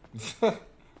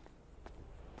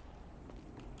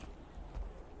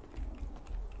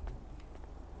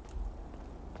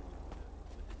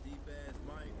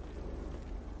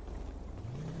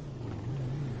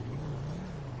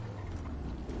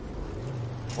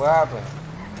 What happened?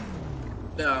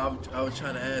 No, I was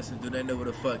trying to ask him, do they know where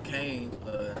the fuck Kane?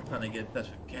 Trying to get in touch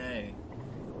with Kane.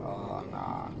 Oh,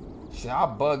 nah. Shit, I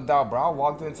bugged out, bro. I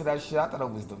walked into that shit. I thought it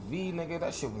was the V, nigga.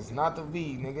 That shit was not the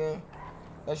V, nigga.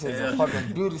 That shit was a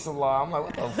fucking beauty salon. I'm like,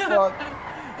 what the fuck?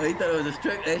 Oh, he thought it was a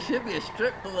strip. It should be a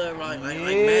strip club, right? Like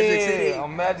Yeah, Magic City.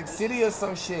 on Magic City or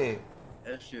some shit.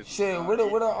 That shit. Shit, where the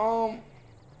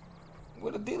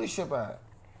dealership at?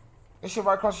 That shit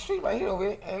right across the street, right here, over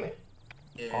here, ain't it?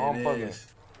 Yeah, Oh, I'm it bugging. is.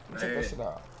 Check that shit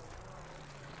out.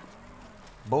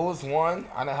 Bulls won.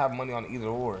 I didn't have money on either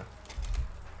or.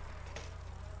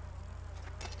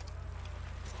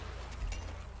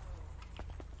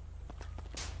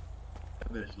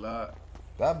 That bitch locked.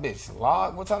 That bitch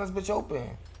locked? What time is bitch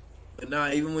open? But nah,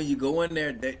 even when you go in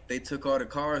there, they took all the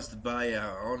cars to buy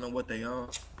out. I don't know what they own.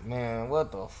 Man,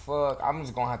 what the fuck? I'm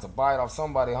just gonna have to buy it off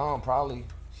somebody, huh? Probably.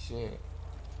 Shit.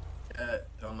 Yeah,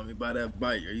 don't let me buy that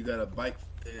bike. Or you got a bike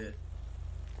there.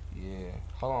 Yeah.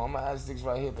 Hold on, I'm gonna ask sticks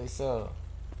right here if they sell.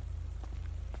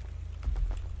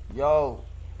 Yo,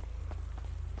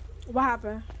 What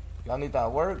happened? y'all need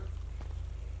that work?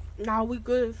 Nah, we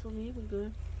good for me. We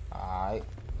good. Alright.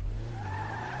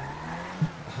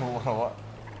 What?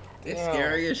 It's Damn.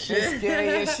 scary as shit. It's scary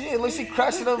as shit. Look, she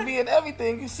crashing up me and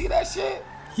everything. You see that shit?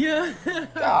 Yeah.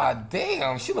 God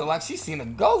damn, she look like she seen a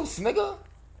ghost, nigga.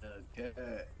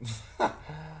 Okay.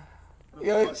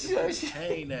 Yo, she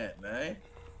paying that, man.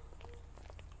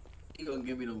 You gonna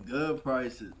give me them good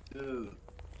prices, too.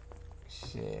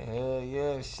 Shit, hell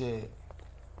yeah, shit.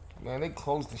 Man, they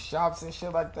closed the shops and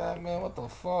shit like that, man. What the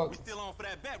fuck? We still on for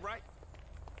that bet, right?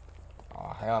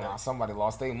 Oh, hell no. Somebody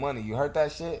lost their money. You heard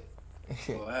that shit?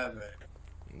 What happened?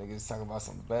 Niggas talking about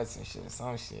some bets and shit,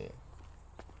 some shit.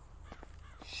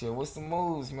 Shit, what's the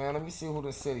moves, man? Let me see who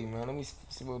the city, man. Let me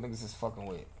see what niggas is fucking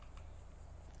with.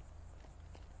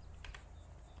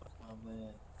 Oh,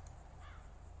 man.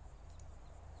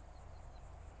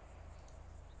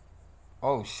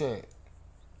 Oh, shit.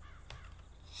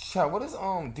 Shit, what is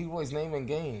D-Roy's name in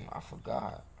game? I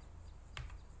forgot.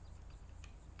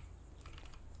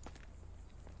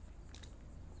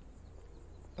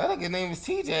 That nigga name is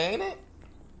TJ, ain't it?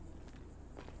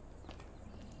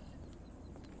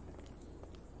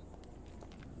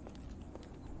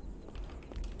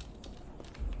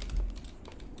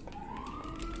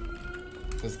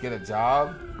 Just get a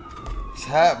job?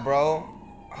 Chat, bro.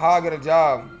 How I get a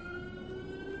job?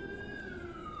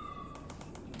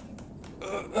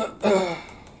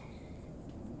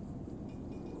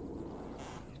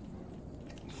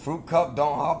 Fruit cup,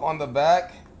 don't hop on the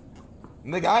back.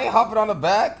 Nigga, I ain't hopping on the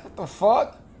back. What the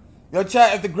fuck? Yo,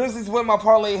 chat, if the Grizzlies win, my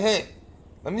parlay hit.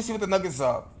 Let me see what the Nuggets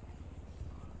up.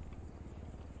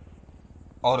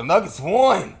 Oh, the Nuggets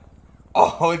won.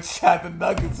 Oh, chat, the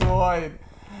Nuggets won.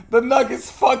 The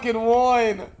Nuggets fucking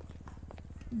won.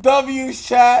 W's,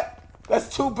 chat.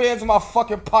 That's 2 bands in my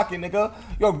fucking pocket, nigga.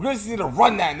 Yo, Grizzlies need to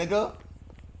run that, nigga.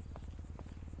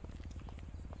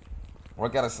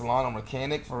 Work at a salon or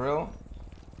mechanic, for real?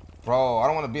 Bro, I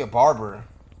don't want to be a barber.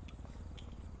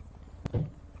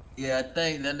 Yeah, I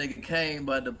think that nigga Kane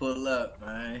about to pull up,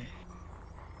 man.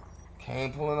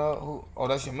 Kane pulling up? Who? Oh,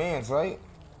 that's your man's, right?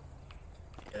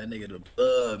 Yeah, that nigga the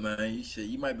blood, man.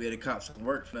 You might be able to cop some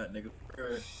work for that nigga.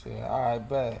 Shit, alright,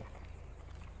 bet.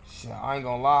 Shit, I ain't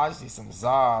gonna lie, I just need some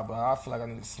Zod, but I feel like I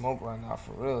need to smoke right now,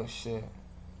 for real, shit.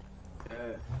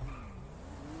 Yeah.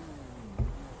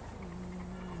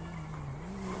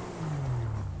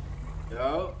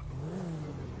 Yo.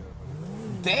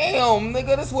 Damn,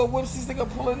 nigga, this what whips this nigga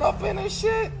pulling up in and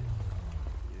shit?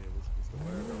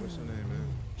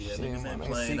 Yeah, Shit, niggas man,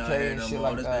 ain't playing CK out here and no shit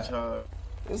more. like This that. bitch hard.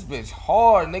 This bitch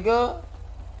hard, nigga.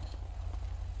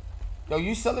 Yo,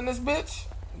 you selling this bitch?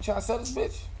 You trying to sell this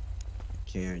bitch?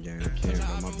 can't, gang. I can't.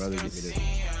 But my brother gave me this.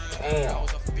 Damn.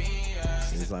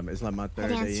 It's like my third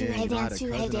day in. You know, I had a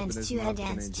cousin up in this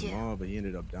motherfucker named Jamal, but he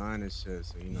ended up dying and shit.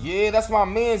 So you know. Yeah, that's my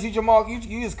man's. You Jamal, you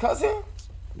his cousin?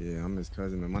 Yeah, I'm his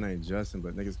cousin, man. My name's Justin,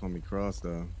 but niggas call me Cross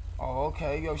though. Oh,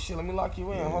 okay. Yo, shit, let me lock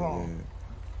you in. Hold on. Yeah.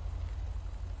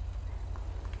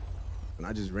 And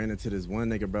I just ran into this one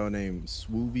nigga, bro, named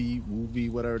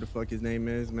Swoovy, whatever the fuck his name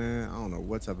is, man. I don't know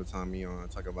what type of time he on.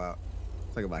 Talk about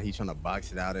he trying to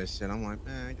box it out and shit. I'm like,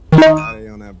 man, get the fuck out of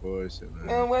here on that bullshit, man.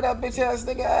 Man, where that bitch ass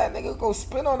nigga at? Nigga, go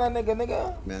spin on that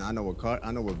nigga. Man, I know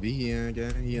what V he in,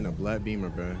 gang. He in a black Beamer,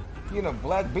 bro. He in a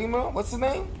black Beamer? What's his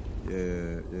name?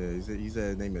 Yeah. He said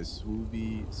his name is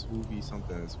Swoovy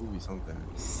something. Swoovy?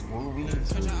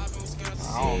 Yeah,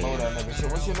 I don't know that nigga.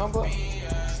 Shit, what's your number?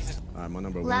 Alright, my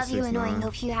number Love you, 169. Annoying.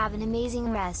 Hope you have an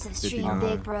amazing rest of stream, 59.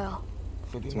 big bro.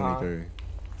 59.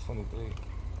 23.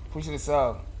 Appreciate this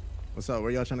up. What's up?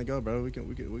 Where y'all trying to go, bro? We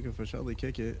can for surely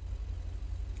kick it.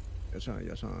 Y'all trying.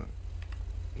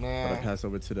 Man. Gotta pass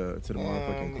over to the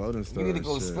motherfucking clothing store. We need to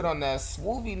go shit. spit on that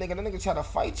Swoovy nigga. That nigga try to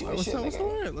fight you and shit, What's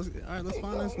nigga. alright, let's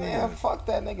find this nigga. Man, fuck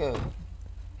that nigga.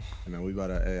 Hey, man, we about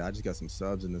to. Hey, I just got some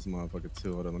subs in this motherfucker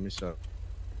too. Hold on, let me show.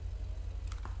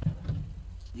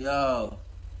 Yo.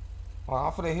 Well,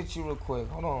 I'm finna hit you real quick.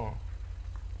 Hold on.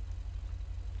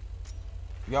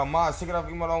 Yo, Maz, take it off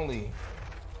emote only.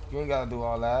 You ain't gotta do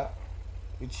all that.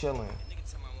 You chilling.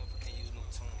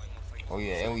 Oh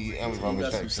yeah, and we You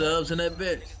got some subs in that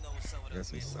bitch. I got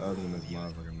some subs in this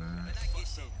motherfucker, man.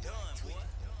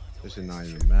 This shit not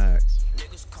even max.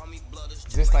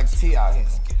 Just like T out here.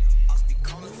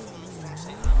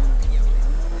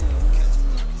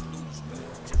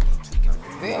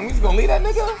 Damn, we just gonna leave that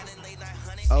nigga?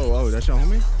 Oh, that's your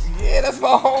homie? Yeah, that's my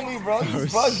homie, bro. You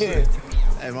bugging.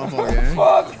 Hey, my fault, gang.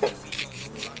 Fuck.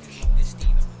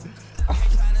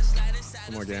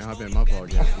 Come on, gang. Hop in, my fault,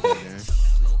 gang.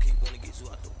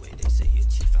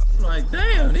 I'm like,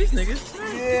 damn, these niggas.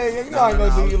 Yeah, you know I ain't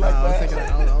gonna do you like that.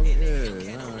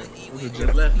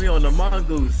 Just left me on the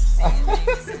mongoose.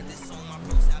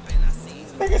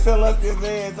 Nigga said left your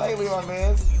mans. I ain't leave my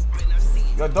mans.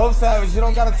 Yo, Dope Savage, you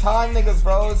don't gotta time niggas,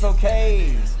 bro. It's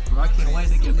okay. I can't wait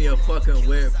to give me a fucking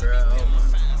whip, bro. Oh my.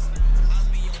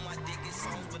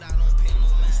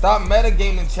 Stop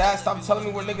metagaming, chat. Stop telling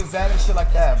me where niggas at and shit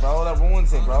like that, bro. That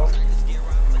ruins it, bro.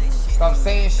 Stop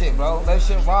saying shit, bro. Let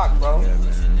shit rock, bro. Yeah,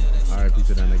 man. R.I.P.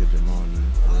 to that nigga Jamal, man.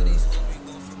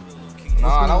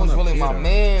 Nah, that was really my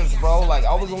mans, bro. Like,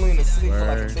 I was only in the city for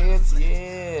like a bit.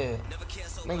 Yeah.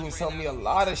 Nigga was telling me a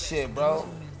lot of shit, bro.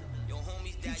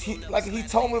 He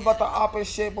told me about the op and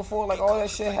shit before, like all that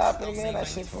shit happened, man. That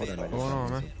shit fake. What's going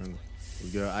on, man?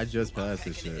 Girl, I just passed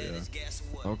this shit, yeah.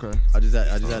 Okay. I just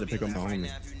had to pick up my homie.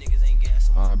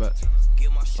 I bet.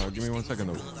 Give me 1 second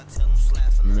though.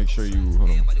 Let me make sure you hold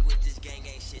on.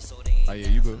 Oh yeah,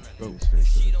 you go. Go.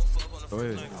 Go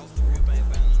ahead.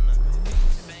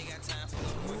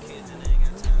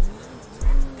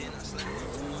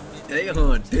 They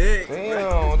on dick.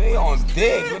 Damn, they on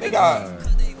dick. But they got.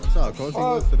 What's up, Coach?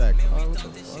 What's to that car? What the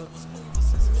fuck?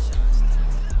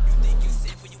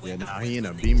 Yeah, nah, he in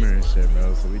a Beamer and shit,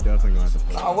 bro. So we definitely gonna have to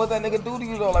play. Nah, what that nigga do to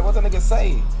you though? Like, what that nigga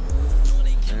say?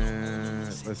 Man,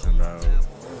 listen, bro.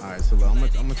 All right, so look, I'm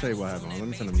gonna tell you what happened. Let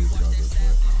me turn the music off real quick.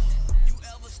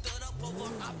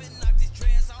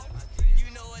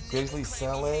 Grizzly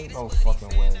selling? No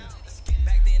fucking way.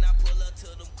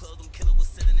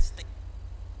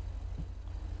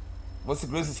 What's the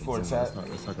Grizzly score, chat?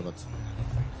 Let's talk about.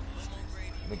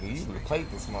 Nigga, you really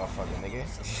played this motherfucker, nigga.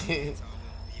 Shit.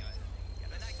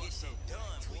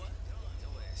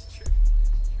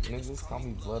 Niggas call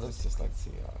me Blooders just like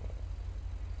T.I.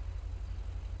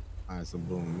 Alright, so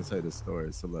boom, let me tell you the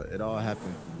story. So look, it all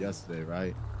happened yesterday,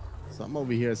 right? So I'm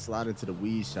over here sliding to the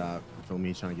weed shop, you feel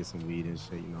me, trying to get some weed and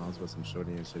shit, you know, I was with some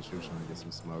shorty and shit, she was trying to get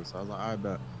some smoke. So I was like, alright,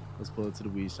 bet, let's pull it to the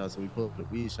weed shop. So we pull up to the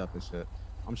weed shop and shit.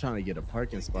 I'm trying to get a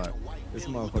parking spot. This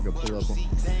motherfucker pull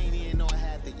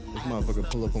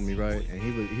up on me, right? And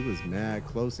he was mad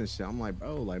close and shit. I'm like,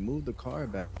 bro, like move the car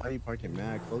back. Why are you parking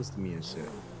mad close to me and shit?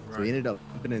 Right. So he ended up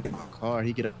jumping into my car.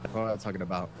 He get in the car talking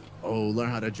about, oh, learn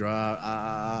how to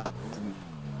drive.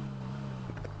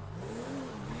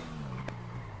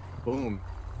 Boom.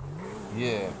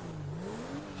 Yeah.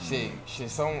 Shit,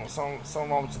 something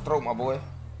wrong with your throat, my boy.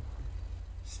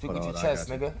 Speak with your chest,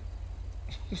 nigga.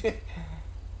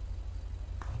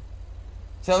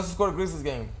 Tell us the score of the Grizzlies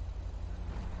game.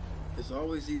 It's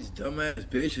always these dumbass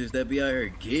bitches that be out here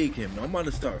geeking. I'm about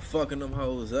to start fucking them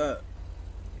hoes up.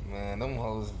 Man, them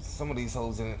hoes, some of these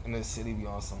hoes in this city be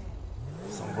on some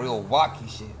real wacky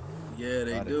shit. Yeah,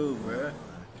 they do, bruh.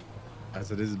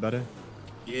 So this is better?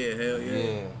 Yeah, hell yeah.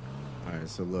 Yeah. All right,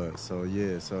 so look, so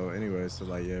yeah, so anyway, so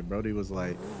like, yeah, Brody was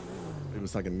like, it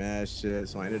was talking mad shit,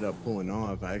 so I ended up pulling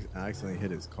off. I accidentally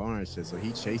hit his car and shit, so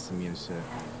he chasing me and shit.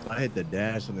 So I hit the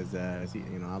dash on his ass. He,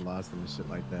 you know, I lost him and shit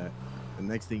like that. The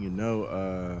next thing you know,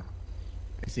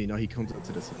 he comes up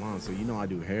to the salon. So you know I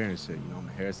do hair and shit. You know I'm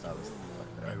a hairstylist and stuff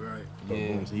like that. Right. So,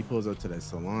 boom, so he pulls up to that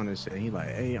salon and shit. And he like,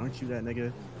 hey, aren't you that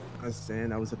nigga? I was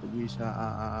saying I was at the weed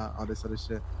shop, all this other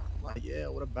shit. I'm like, yeah,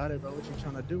 what about it, bro? What you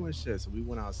trying to do and shit? So we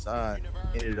went outside.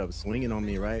 He ended up swinging on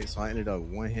me, right? So I ended up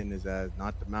one-hitting his ass,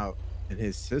 knocked him out. And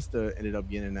his sister ended up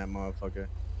getting that motherfucker.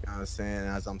 You know what I'm saying?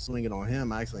 As I'm swinging on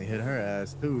him, I actually hit her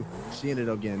ass too. She ended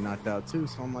up getting knocked out too.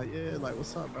 So I'm like, yeah, like,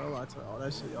 what's up, bro? I tell all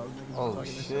that shit, y'all niggas Oh, talking and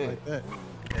shit. shit like that.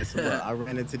 Yeah, so bro, I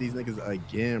ran into these niggas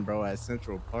again, bro, at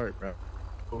Central Park, bro.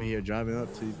 Over here driving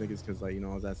up to these niggas because, like, you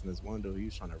know, I was asking this one dude, he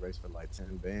was trying to race for like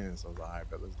 10 bands. So I was like, all right,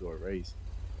 bro, let's do a race.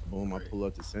 Boom, I pull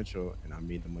up to Central and I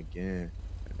meet him again.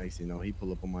 And next thing you know, he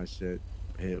pull up on my shit,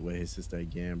 hit with his sister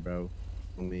again, bro.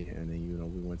 Me, and then you know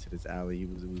we went to this alley.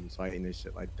 We was fighting and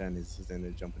shit like that, and his sister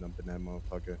ended up jumping up in that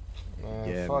motherfucker. Man,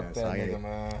 Yeah, fuck man. that So I nigga, gotta-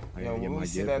 man. I Yo, gotta get when my we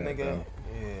see get that back, nigga, bro.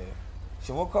 yeah.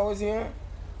 So what car is he in?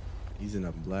 He's in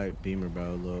a black Beamer,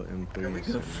 bro, little M3. We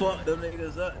can fuck them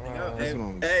niggas up. Nigga. That's what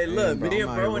I'm Hey, saying, look, bro. me I'm and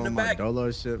out bro here in the rolling my back.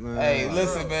 Dolo shit, man. Hey, Like,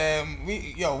 listen, man.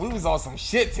 We was on some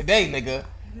shit today, nigga.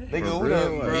 Nigga, For we real?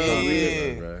 done, Bro,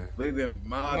 yeah. bro. We been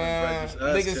mobbing, Man,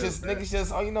 brothers. niggas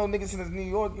just, oh, you know, niggas in New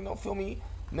York, you know, feel me?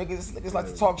 Niggas like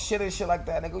to talk shit and shit like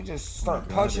that. Nigga, we just start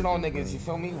God, punching they on do, niggas, man. you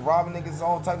feel me? Robbing niggas,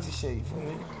 all types of shit, you feel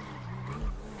me?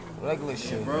 Regular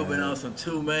shit. Bro, been man. on some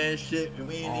two-man shit.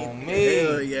 We ain't On even me.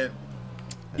 hell yet.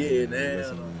 Hey, Yeah, man, now.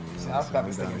 listen, man, you See, know I what forgot I'm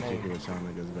this saying? nigga I'm down to kick name. it with y'all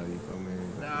niggas, bro. You feel me?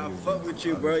 Nah, Niggas fuck be with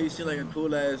you, some bro. other You shit. seem like a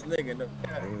cool ass nigga. No,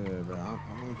 Yeah, bro. I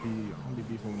don't be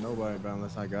beefing with nobody, bro,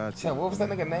 unless I got to. Chad, what was that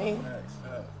nigga name?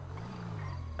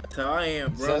 That's how I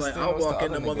am, bro. Like, Justin, I what's the walk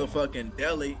in the other nigga? motherfucking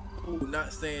deli, ooh,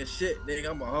 not saying shit, nigga.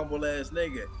 I'm a humble ass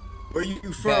nigga. Where you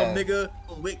from, Bad. nigga?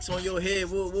 Wicks on your head,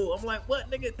 woo woo. I'm like, what,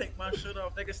 nigga? Take my shit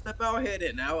off, nigga. Step out here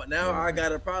then. Now I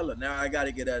got a problem. Now I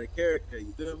gotta get out of character.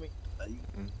 You feel me? Like, you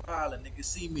problem, nigga.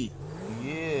 See me.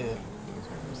 Yeah. That's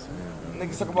what I'm saying, bro.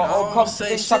 Niggas talk about, I oh, don't come,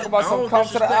 say niggas talk shit. about I some, don't come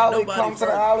to the disrespect alley, nobody, come to the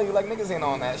bro. alley. Like, niggas ain't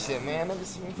on that shit, man.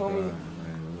 Niggas, you feel me?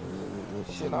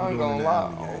 Shit, I ain't gonna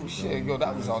lie. Oh, shit, yo,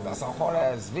 that's a hard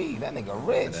ass V. That nigga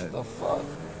rich. The fuck?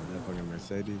 That fucking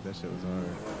Mercedes, that shit was hard.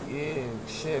 Yeah,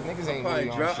 shit, niggas ain't Probably really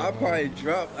on drop. shit, I man.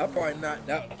 probably knocked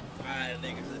out 5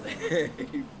 niggas. Okay,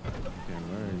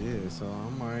 word, yeah. So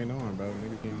I'm already knowing, bro.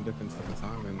 Niggas getting different type of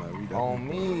time, and like we definitely On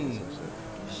me. some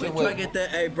shit. Wait till I get that.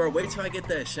 Hey, bro. Wait till I get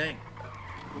that shank.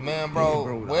 Man, bro,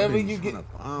 Hey, wherever I've been you get, trying to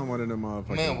find one of them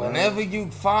motherfuckers. man, bro. whenever you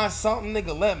find something,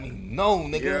 nigga, let me know, You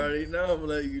nigga. already know. I'm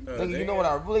letting you know. Nigga, you nigga. know what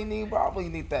I really need, bro? I really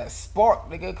need that spark,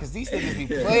 nigga, cause these niggas be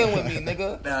playing with me,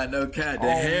 nigga. Nah, no cat. The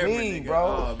On hammer, me, nigga. bro.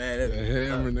 Oh man, The that's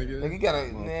hammer, nigga. Nigga, you gotta,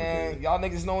 Motherfucker. man, y'all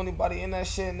niggas know anybody in that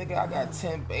shit, nigga? I got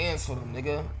 10 bands for them,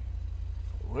 nigga.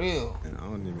 For real. And I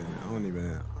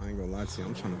ain't gonna lie to you.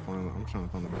 I'm trying to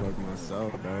find a plug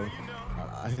myself, bro.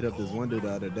 I hit up this one dude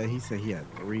the other day. He said he had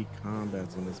 3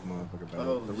 combats on this motherfucker,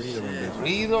 bro. Oh, 3 of them, bitches.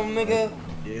 Read them, nigga.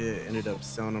 Yeah, ended up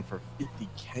selling them for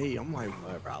 $50K. I'm like,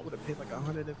 what, bro? I would have paid like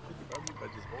 $150, bro.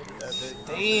 But just ordered that bitch.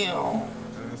 Damn. You know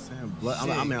what I'm saying? Blood,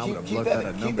 I mean, I would have keep blocked that, that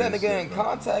a keep number that of nigga shit, in bro.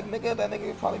 contact, nigga. That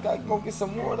nigga probably got to go get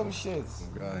some more of them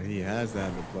shits. God, he has to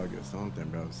have a plug or something,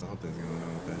 bro. Something's going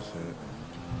on with that shit.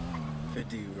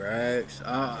 50 racks.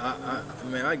 I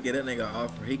mean, I get that nigga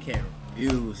offer. He can't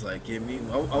refuse. Like, give me.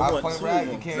 I want point 2 rack, of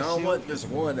you them. can't I don't shoot. want just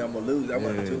one that I'm gonna lose. I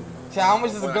want Yeah. 2. Chad, how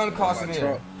much does a gun cost in My there?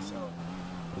 truck.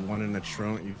 One in the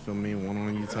trunk, you feel me? One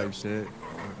on you type shit. You know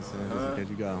what I'm saying? Just in case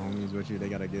you got homies with you, they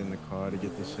gotta get in the car to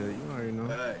get the shit. You already know.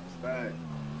 Facts.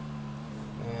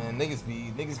 Man, niggas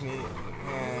be,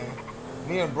 man.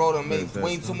 Me and bro done made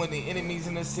way too many enemies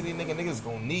in this city, nigga. Niggas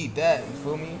gonna need that, you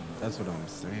feel me? That's what I'm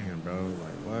saying, bro.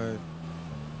 Like, what?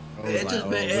 Oh, It like, just oh,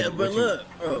 been, what but you- look,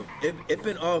 bro, it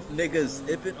been off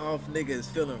niggas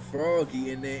feeling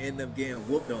froggy and then end up getting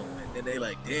whooped on, and then they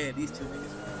like, damn, these 2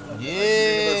 niggas.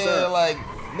 Yeah, like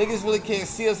niggas really can't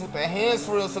see us with their hands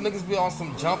for real, so niggas be on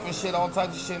some jumping shit, all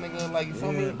types of shit, nigga. Like, you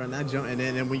feel Yeah, me? but not jump. And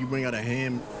then when you bring out a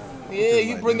ham, Yeah,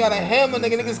 you like, bring out a hammer, you know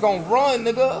nigga. what I'm Niggas gonna run,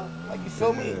 nigga. Like, you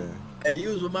feel me? Hey, you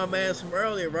was with my man from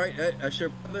earlier, right? That's your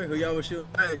brother who y'all was shooting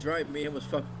at, right? Me and him was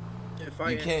fucking You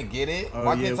fighting. can't get it. Oh,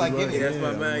 Why yeah, can't I we get was, it? Yeah, that's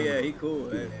my Yeah, man. I Yeah, he cool.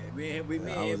 Hey, we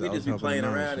just be helping playing him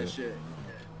out and around and shit. shit.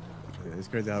 Yeah, it's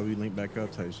crazy how we link back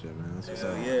up type shit, man. That's what's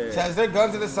Hell up. yeah. Chad, is there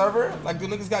guns in the server? Like, do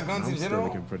niggas got guns I'm in still general?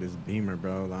 looking for this Beamer,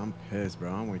 bro. Like, I'm pissed, bro.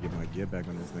 I want to get my get back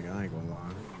on this nigga. I ain't gonna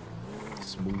lie.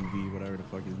 Smoothie, whatever the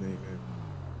fuck his name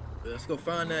is. Let's go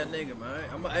find that nigga, man.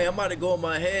 I'm about to go in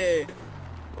my head.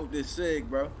 Hope this sick,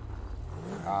 bro.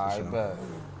 I bet.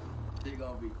 She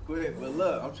gonna be quick, but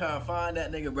look, I'm trying to find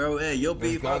that nigga, bro. Hey, your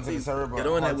There's beef, guns in the server, get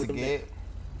but on that hard with to them get.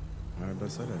 Alright,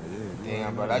 but say that, yeah.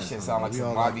 Damn, bro, that shit sound like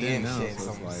some Bobby M shit.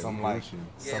 Some like.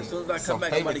 Yeah, as soon as I come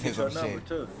back, I'm about to get your number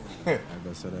too. Alright,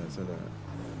 but say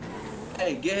that.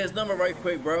 Hey, get his number right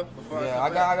quick, bro. Yeah, I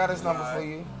got his number for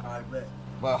you. Alright, bet.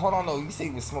 But hold on, though. You say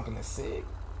he was smoking a cig?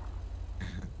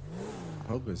 I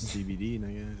hope it's CBD,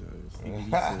 nigga. CBD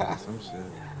cig or some shit.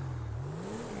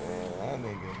 Man, that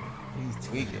nigga, he's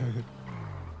tweaking.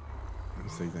 Them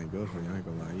cigs ain't good for you. I ain't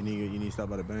gonna lie. You need to stop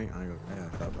by the bank. I ain't gonna.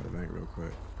 Yeah, stop by the bank real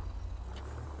quick.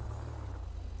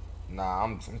 Nah,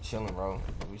 I'm chilling, bro.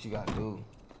 What you gotta do?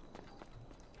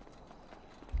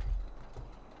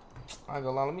 I ain't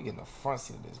gonna lie. Let me get in the front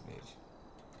seat of this bitch.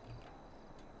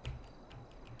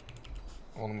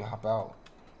 Oh, let me hop out.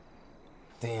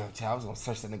 Damn, child, I was gonna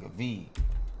search that nigga V.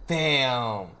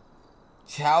 Damn.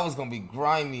 Child was gonna be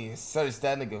grimy and search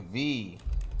that nigga V.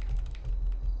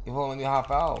 It won't let me hop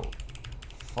out.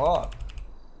 Fuck.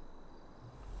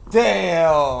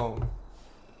 Damn.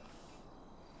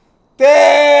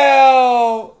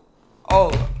 Damn.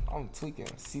 Oh, I'm tweaking.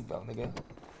 Seatbelt, nigga.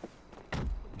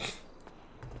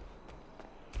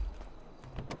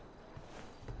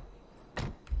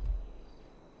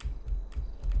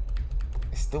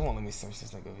 It still won't let me search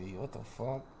this nigga V. What the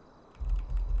fuck?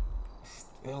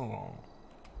 Still won't.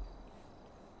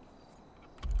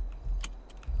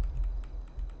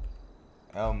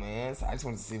 Oh man, so I just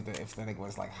wanted to see if that nigga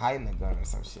was like hiding a gun or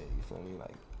some shit. You feel me?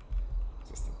 Like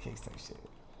just in case type shit.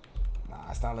 Nah,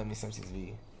 it's not letting me search his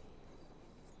V.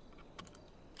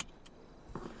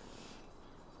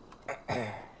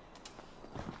 Hey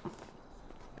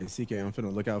CK, I'm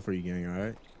finna look out for you, gang. All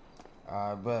right.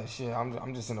 But shit,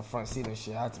 I'm just in the front seat and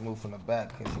shit. I have to move from the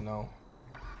back, cause you know.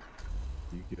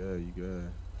 You good? You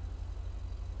good?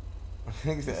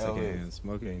 Niggas said, secondhand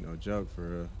smoking ain't no joke for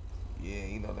real. Yeah,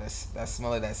 you know that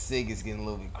smell of that cig is getting a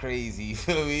little bit crazy. You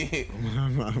feel me?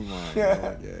 My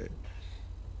God, yeah.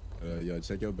 Yo,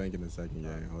 check your bank in a second,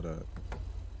 gang. Hold up.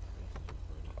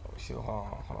 Oh shit, hold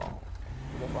on.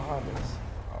 Get behind us.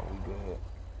 Oh, we good.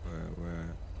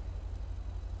 Where?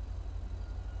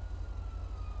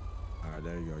 Alright,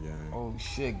 there you go, gang. Oh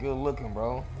shit, good looking,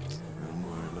 bro. I'm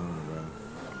already knowing, bro.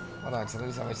 Hold on, tell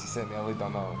me how much she sent me. I really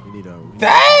don't know. We need a.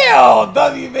 Damn,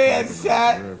 W man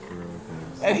shot.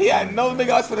 And he had no nigga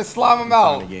else for to slime him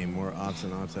out. I'm getting more ops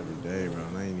and ops every day, bro.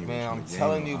 I ain't even man, I'm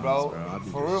telling you, bro.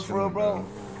 For real, bro.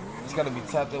 Just gotta be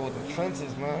tapped in with the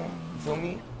trenches, man. You feel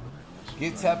me?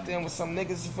 Get tapped in with some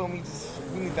niggas. You feel me? Just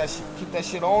we need that shit. Keep that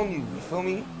shit on you. You feel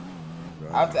me?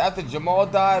 Bro. After Jamal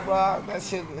died, bro, that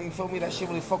shit. You feel me? That shit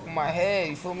really fucked with my head.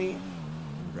 You feel me?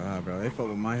 God, bro, they fuck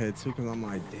with my head too, cause I'm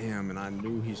like, damn, and I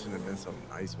knew he shouldn't have been so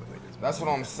nice with niggas. That's what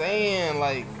I'm saying.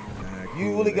 Like,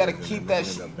 you really gotta keep that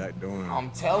shit.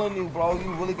 I'm telling you, bro,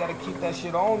 you really gotta keep that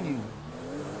shit on you.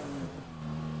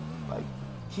 Like,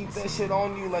 keep that shit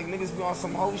on you. Like, niggas be on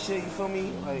some whole shit. You feel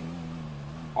me? Like,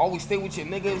 always stay with your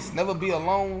niggas. Never be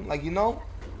alone. Like, you know,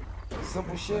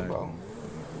 simple shit, bro.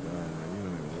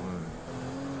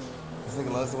 This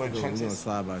nigga loves the word trenches. We're gonna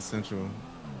slide by Central. You know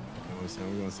what I'm saying?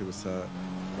 We're gonna see what's up.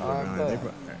 I ain't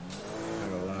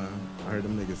gonna lie. I heard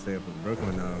them niggas stay up in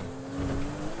Brooklyn now.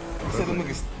 You said them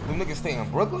niggas stay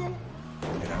in Brooklyn?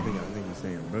 Yeah, I think he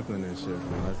stay in Brooklyn and shit.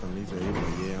 Last time he said, he was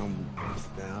like, yeah, I'm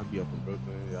down. I'll be up in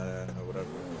Brooklyn, whatever.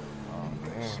 Oh,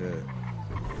 damn. Shit.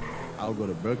 I'll go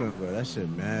to Brooklyn, but that shit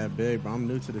mad big, bro. I'm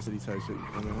new to the city type shit.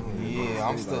 Yeah,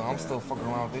 I'm still fucking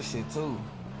around with this shit too.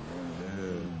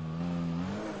 Yeah.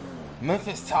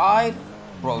 Memphis tied?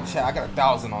 Bro, chat, I got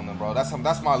 1,000 on them, bro. That's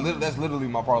literally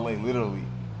my parlay, literally.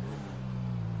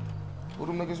 Who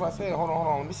them niggas right there? Hold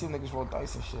on. Let me see if niggas roll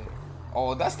dice and shit.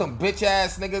 Oh, that's them bitch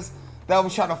ass niggas that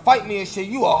was trying to fight me and shit.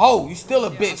 You a hoe. You still a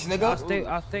bitch, nigga.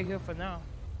 I'll stay here for now.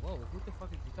 Whoa, who the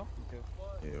fuck is you talking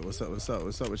to? Yeah, what's up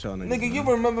with y'all niggas? Nigga, you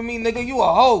remember me, nigga. You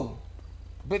a hoe.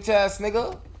 Bitch ass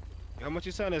nigga. How much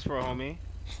you selling this for, homie?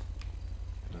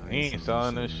 He ain't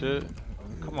selling this shit.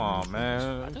 Come on,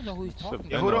 man. I don't know who he's talking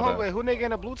to. Who nigga in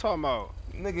the blue talking about?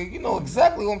 Nigga, you know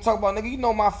exactly what I'm talking about, nigga. You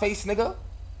know my face, nigga.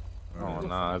 Oh,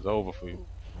 nah, it's over for you.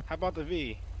 How about the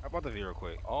V? How about the V real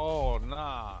quick? Oh,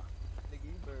 nah. Nigga,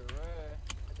 you better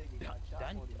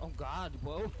run. Oh, God,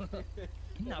 bro.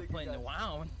 You're not playing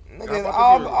around. Nigga,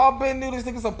 I'll been knew this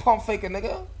nigga's a pump faker,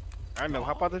 nigga. I know.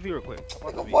 How about the V real quick?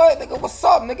 Nigga, what? Nigga, what's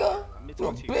up, nigga? You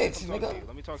a bitch, nigga.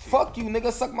 Let me talk to you. Fuck you,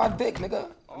 nigga. Suck my dick,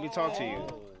 nigga. Let me talk to you.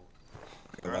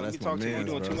 Let me talk to you. You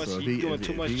doing too much. You doing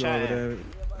too much chatting.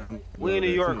 We in New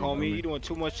York, homie. You doing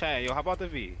too much chatting. Yo, how about the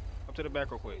V? Up to the back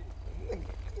real quick.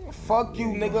 Fuck you,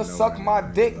 nigga. Suck my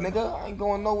dick, nigga. I ain't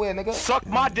going nowhere, nigga. Suck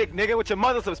my dick, nigga, with your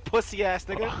mother's pussy ass,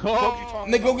 nigga.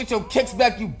 Nigga, go get your kicks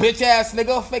back, you bitch ass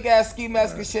nigga. Fake ass ski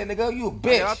mask and shit, nigga. You a bitch.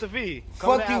 Get out the V.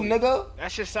 Fuck you, nigga.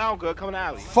 That shit sound good. Coming to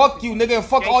alley. Fuck you, nigga. And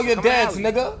fuck all your dads,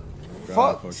 alley. nigga.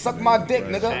 Fuck. Suck my dick,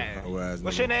 nigga.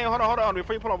 What's your name? Hold on.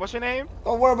 Before you pull up, what's your name?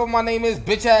 Don't worry about my name is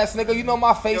bitch ass nigga. You know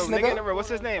my face, Yo, nigga. What's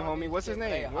his name, homie? What's his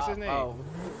name? What's his name?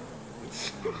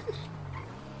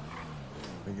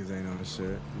 Niggas ain't on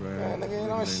shit, right? Yeah, nigga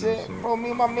ain't on shit. Bro, me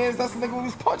and my mans, that's the nigga we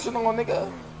was punching on,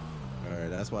 nigga. Alright,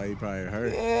 that's why he probably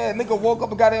hurt. Yeah, nigga woke up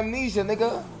and got amnesia,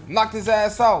 nigga. Knocked his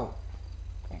ass out.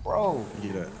 Bro.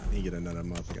 He get another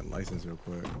motherfucking license real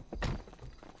quick.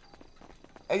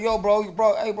 Hey, yo, bro.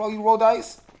 Hey, bro, you roll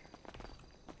dice?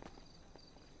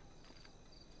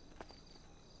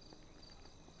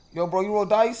 Yo, bro, you roll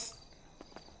dice?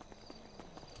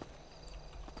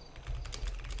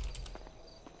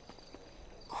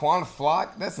 Quan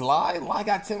Flock? That's lie? Lie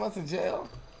got 10 months in jail?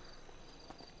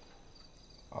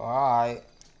 Alright.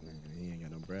 He ain't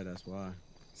got no bread, that's why.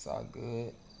 It's all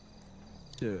good.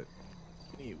 Shit.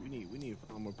 We need to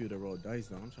find more people to roll dice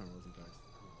though. I'm trying to roll some dice.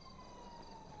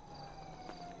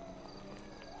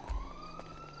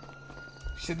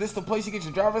 Shit, this the place you get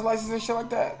your driver's license and shit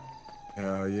like that?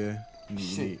 Hell yeah.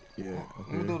 Shit. Yeah.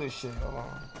 Okay. Let me do this shit. Hold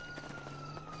on.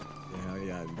 Yeah, hell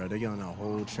yeah, bro. They got on a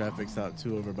whole traffic stop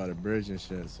too over by the bridge and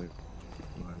shit. So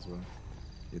might as well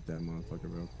get that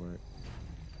motherfucker real quick.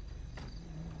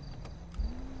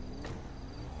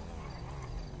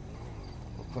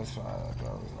 Request for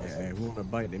driver's license. Hey, who want to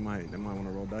bite? They might want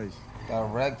to roll dice.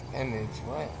 Direct image.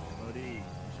 What? Buddy, you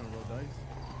trying to roll dice?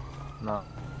 No.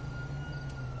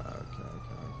 Okay.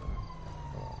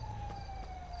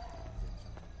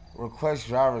 Request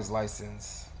driver's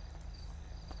license.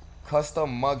 Custom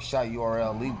mugshot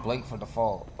URL. Leave blank for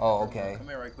default. Oh, okay. Come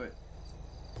here right quick.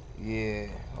 Yeah.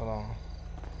 Hold on.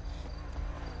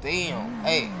 Damn.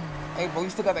 Hey, bro, you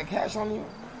still got that cash on you?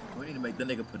 We need to make the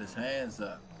nigga put his hands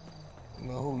up. You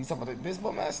know who? You talking about this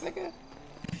bum ass nigga?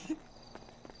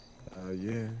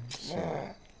 Yeah.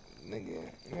 Man,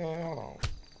 nigga. Man, hold on.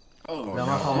 Oh, no,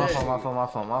 my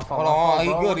phone. Hold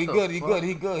on, he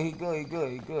good.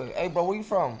 Hey, bro, where you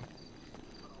from?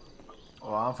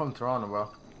 Oh, I'm from Toronto, bro.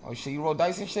 Oh, shit, you roll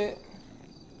dice and shit?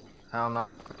 Hell no,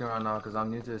 cooking right now, because I'm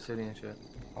new to the city and shit.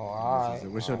 Oh, alright.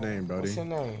 What's your name, brody? What's your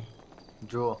name?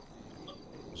 Jewel.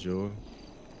 Jewel?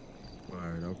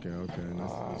 Alright, okay. Nice to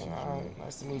meet you, alright.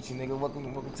 Nice to meet you, nigga.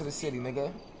 Welcome to the city,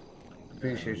 nigga.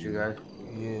 Appreciate you guys.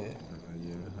 Yeah.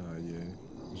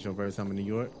 Yeah. It's your first time in New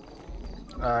York?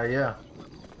 Yeah.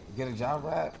 Get a job,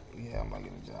 Rap? Yeah, I'm gonna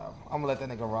get a job. I'm gonna let that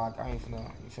nigga rock. I ain't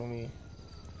finna, you feel me?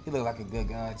 He look like a good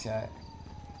guy, chat.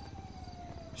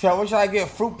 Chat, what should I get?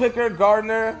 Fruit picker,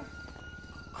 gardener,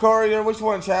 courier? Which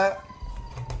one, chat?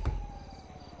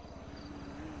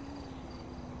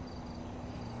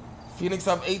 Phoenix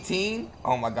up 18?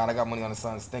 Oh my God, I got money on the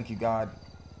Suns. Thank you, God.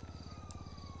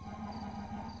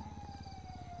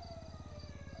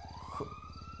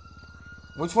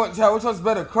 Which one, chat? Which one's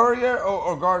better, courier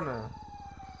or gardener?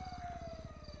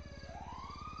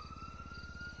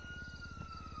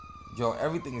 Yo,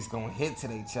 everything is gonna hit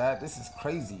today, chat. This is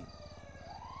crazy.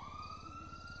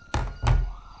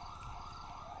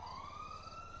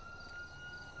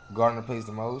 Gardner pays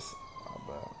the most. I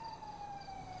bet.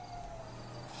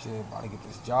 Shit, about to get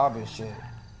this job and shit.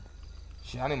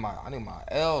 Shit, I need my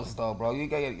L's though, bro. You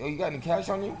got any cash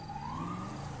on you?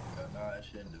 Nah, that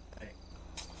shit in the bank.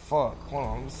 Fuck. Hold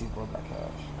on, let me see, bro. Got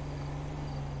cash.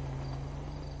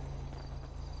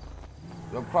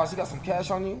 Yo, Cross, you got some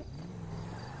cash on you?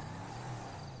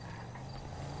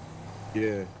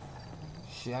 Yeah.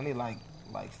 Shit, I need like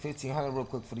 1,500 real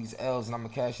quick for these L's, and I'm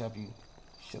gonna cash up you.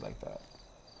 Shit like that.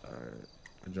 Alright.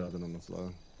 I dropped it on the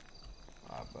floor.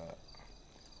 I bet.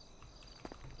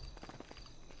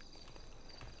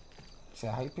 Shit,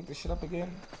 how you pick this shit up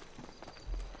again?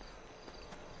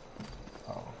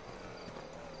 Oh.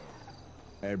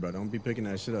 Hey, bro, don't be picking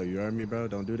that shit up. You heard me, bro?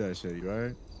 Don't do that shit. You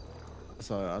heard?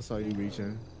 I saw you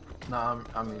reaching. Nah,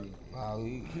 I'm eating. Nah,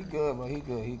 he good, bro. He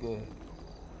good.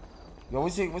 Yo,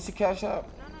 what's your cash app?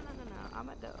 No. I'm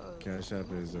at the Cash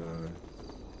app is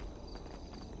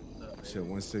shit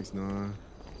 169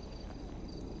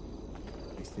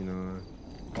 69.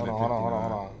 Hold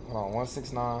on.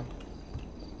 169.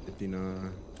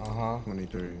 59.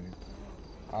 23.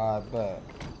 I bet.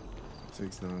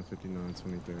 69, 59,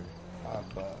 23. I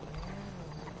bet.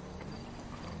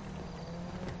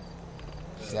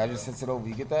 See, I just sent it over.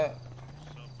 You get that?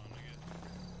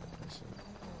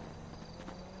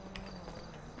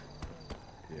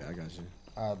 Yeah, I got you.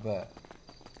 I bet.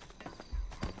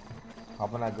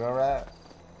 Hop on that girl rap.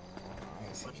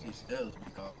 Watch these L's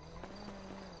be called.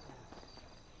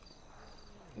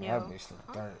 That bitch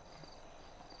look dirt.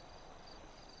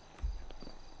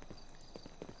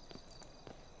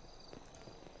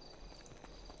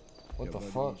 What the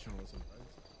fuck?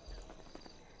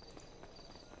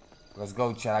 Let's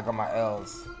go, Chad. I got my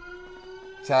L's.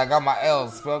 Chad, I got my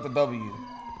L's. Spell out the W.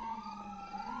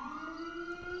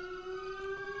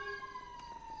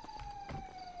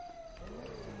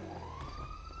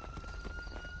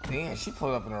 Damn, she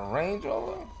pulled up in a Range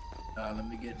Rover. Let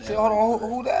me get that. Shit, hold on.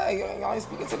 Who that? Y'all ain't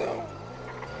speaking to them.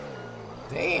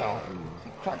 Damn. She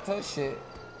cracked her shit.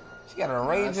 She got a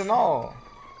range and all.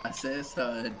 I said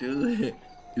something, dude.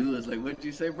 Dude was like, "What'd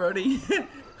you say, Brody?"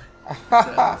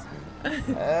 Hell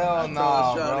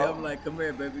nah, bro. I'm like, "Come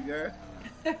here, baby girl."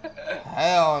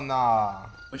 Hell nah.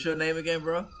 What's your name again,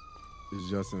 bro? It's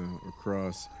Justin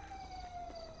Cross.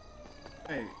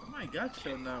 Hey, I might got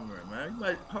your number, man. You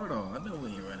might, hold on. I know we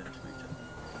ain't running into each other.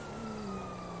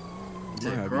 Is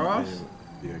it Cross?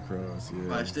 Yeah, Cross, yeah.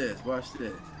 Watch this, watch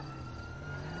this.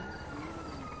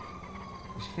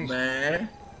 Man.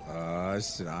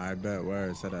 Shit, I bet.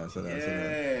 Word. Say that.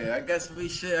 Yeah, I guess we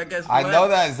should. I guess. I know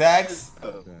that, Zax.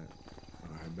 I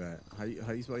bet.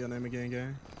 How you spell your name again,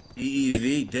 gang?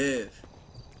 EEV Dev.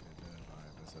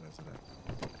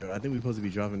 Yo, I think we supposed to be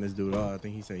dropping this dude off. I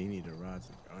think he said he need to ride to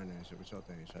Garner and shit. What y'all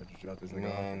think? Should I just drop this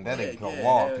nigga off? Man, that nigga can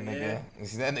walk, nigga.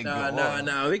 That nigga can walk.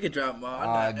 Nah, we can drop him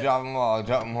off.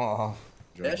 Drop him off.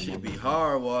 That should be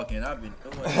hard walking. I've been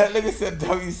doing that nigga said,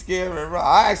 W scaring, bro.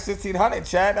 I asked 1500,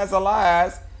 Chad. That's all I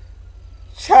asked.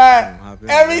 Chad,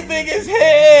 everything is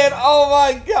hidden. Oh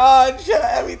my God, Chad,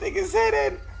 everything is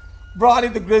hidden. Bro, I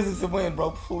need the Grizzlies to win,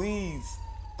 bro. Please.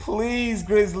 Please,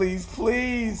 Grizzlies.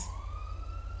 Please.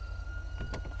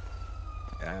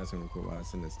 Yeah, I asked him real quick while I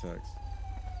send this text.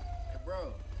 Hey,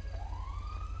 bro.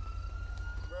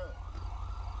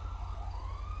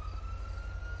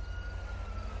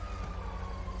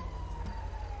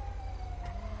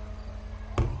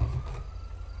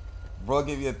 Bro,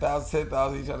 give you 1,000,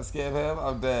 10,000. You trying to scam him?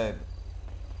 I'm dead.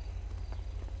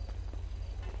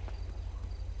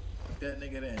 Put that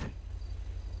nigga in.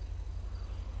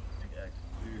 Nigga acting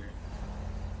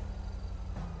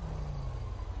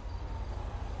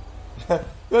weird.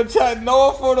 Yo, Chad,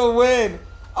 Noah for the win.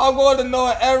 I'm going to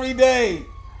Noah every day.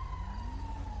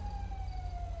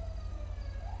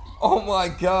 Oh my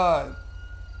God.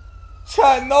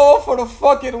 Chad, Noah for the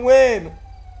fucking win.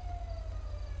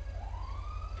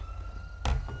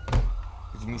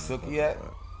 Is me Silky yet?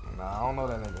 Nah, I don't know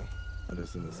that nigga. I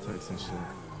just sent this text and shit.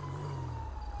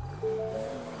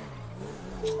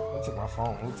 Let me take my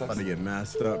phone. Who texted? About to get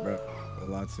masked up, bro. A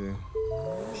lot too.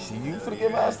 Shit, you finna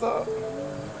get masked up?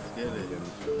 Get it.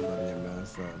 About to get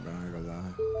masked up, bro. I ain't gonna lie. I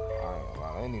ain't gonna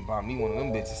lie. They need to buy me one of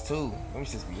them bitches too. Them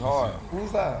shits be hard.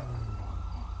 Who's that?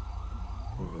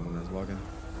 Who, the one that's walking?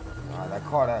 That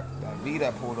car, that V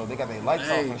that pulled up, they got their lights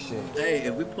off and shit. Hey,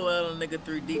 if we pull out a nigga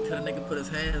 3D, tell the nigga put his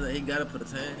hands up. He gotta put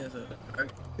his hands up. Right?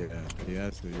 Yeah, he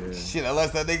has to, yeah. Shit,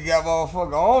 unless that nigga got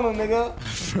motherfucker on him,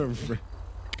 nigga.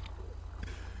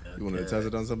 You want to test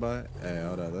it on somebody? Hey,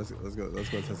 hold on. Let's go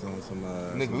test it on some.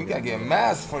 Nigga, we gotta get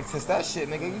masked for test that shit,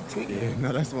 nigga. You tweaking? Yeah,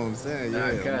 no, that's what I'm saying. Yeah,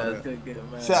 let's go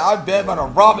get masked. Shit, I'm dead by the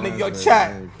robbing nigga. Yo,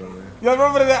 chat. You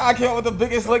remember that I came up with the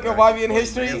biggest lick of YB in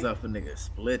history? Hands up, a nigga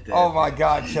split that. Oh my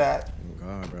God, chat. Oh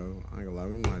God, bro. I ain't gonna lie.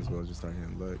 We might as well just start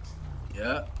hitting looks.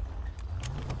 Yeah.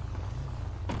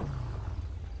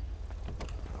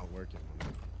 Not working.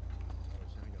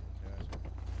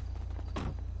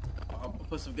 I'll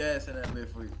put some gas in that bit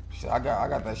for you. Shit, I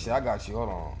got that shit. I got you. Hold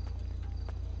on.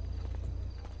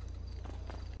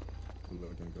 Good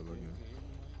looking.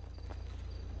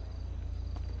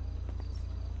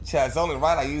 Chat, it's only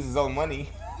right I use his own money.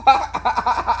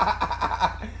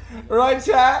 Right,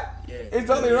 chat? Yeah, it's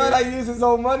only right I use his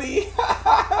own money.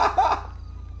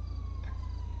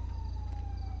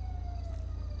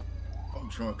 I'm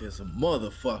drunk as a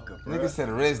motherfucker, bro. Nigga said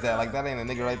Riz that. Like, that ain't a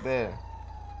nigga right there.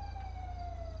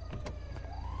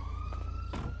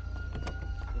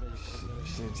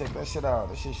 Shit, check that shit out.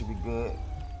 That shit should be good.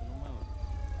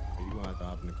 You gonna have to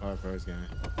hop in the car first, gang.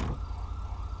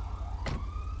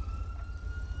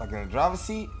 Like in the driver's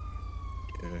seat?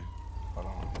 Yeah. Hold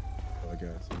on. I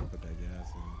guess you put that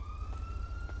gas in.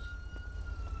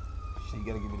 Shit, you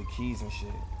gotta give me the keys and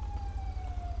shit.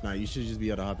 Nah, you should just be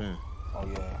able to hop in. Oh,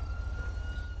 yeah.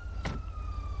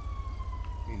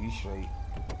 Yeah, you straight.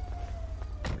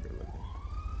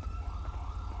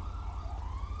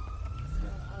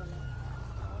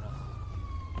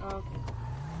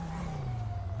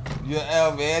 You're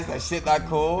L-Mans, that shit not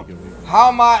cool. How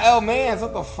am I L-Mans?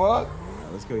 What the fuck?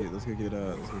 Let's go get.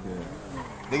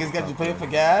 Niggas got you paying for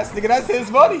gas? Nigga, that's his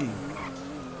money.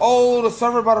 Oh, the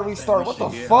server about to restart. What the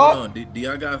fuck? Do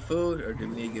y'all got food or do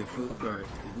we need to get food first?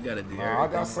 We gotta do I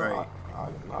got some. right.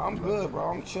 I'm good, bro.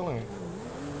 I'm chilling.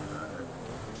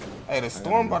 Hey, the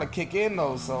storm about to kick in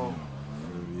though, so.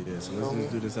 Yeah, so let's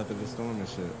just do this after the storm and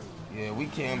shit. Yeah, we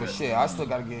can, but shit, I still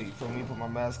gotta get, you feel me, put my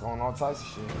mask on, all types of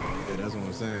shit. Yeah, that's what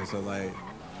I'm saying. So like,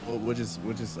 we'll just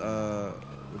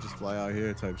fly out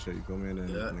here type shit. You feel me, and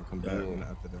then come back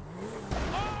after that.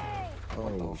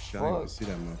 Oh shit! I didn't even see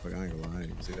that motherfucker. I ain't gonna lie, I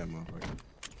didn't even see that motherfucker.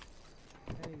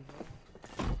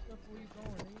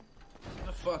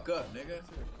 The fuck up, nigga.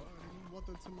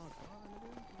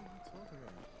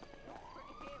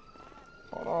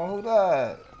 Hold on, who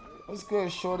that? What's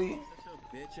good, shorty?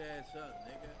 Bitch ass up,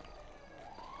 nigga.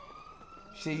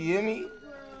 Shit, you hear me?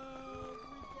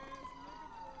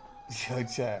 Yo,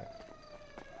 chat.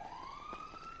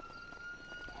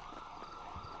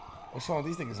 What's wrong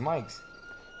with these niggas' mics?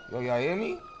 Yo, y'all hear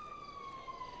me?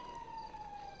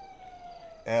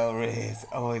 L Riz,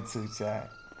 0-2 chat.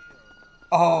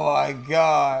 Oh my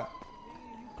god.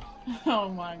 Oh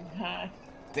my god.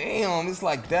 Damn, it's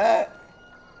like that?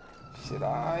 Shit,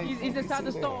 alright. He's inside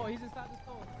the store. He's inside the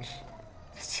store.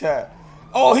 Chat.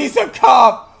 Oh, he's a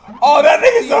cop. Oh, that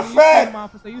nigga's a fat.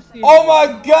 Oh my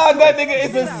god, that nigga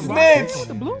is a snitch.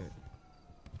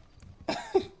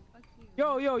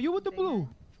 Yo, you with the blue?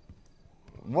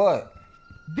 What?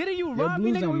 Didn't you rob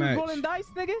me, nigga? We was rolling dice,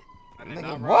 nigga.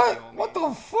 Nigga, what? What the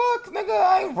fuck, nigga?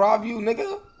 I ain't rob you,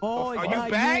 nigga. Oh, are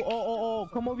you back? Oh,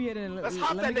 come over here then. Let's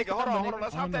hop that nigga. Hold on.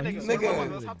 Let's hop that nigga.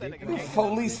 Let's hop that nigga.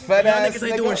 Police fat ass niggas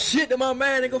ain't doing shit to my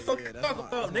man. They gon' fuck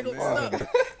up, nigga. What's up?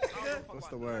 What's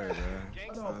the word,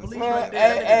 man?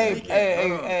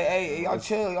 Hey, y'all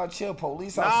chill.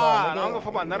 Police outside, nigga. Nah, I don't give a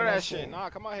fuck about none of that shit. Nah,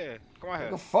 come on here.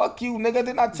 Nigga, fuck you, nigga.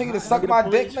 Didn't I tell you to suck my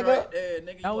dick, nigga?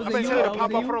 I've been telling you to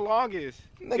pop up for the longest.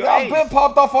 Nigga, I've been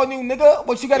popped off on you, nigga.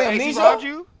 What, you got amnesia?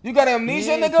 You got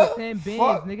amnesia, nigga?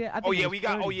 Fuck. Oh yeah, we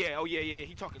got. Oh yeah.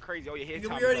 He talking crazy. Oh yeah, we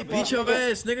already beat your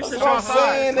ass, nigga. That's what I'm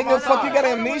saying, nigga. Fuck, you got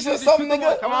amnesia or something,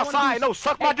 nigga? Come outside. No,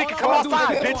 suck my dick and come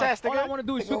outside, bitch ass nigga. All I want to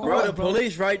do is shoot bro, the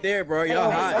police right there, bro. Y'all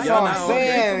hot. That's what I'm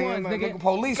saying. Nigga,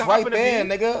 police right there,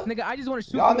 nigga. Nigga, I just want to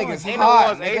shoot. Y'all niggas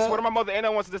hot, Ace. nigga. What my mother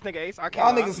ain't wants this nigga Ace. I Y'all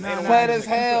can't. niggas fat as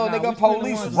hell, nigga.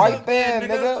 Police right there,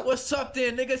 nigga. What's up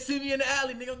then, nigga? See me in the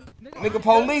alley, nigga. Nigga,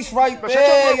 police right Shut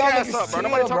there. your Y'all broke ass niggas up, bro.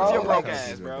 Nobody chill, talking to your bro. broke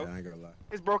ass, bro.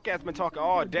 His broke ass been talking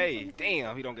all day.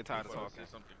 Damn, he don't get tired of talking.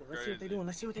 Let's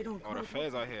see what they doing. Oh, the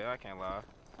feds out here. I can't lie.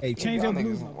 Hey, change your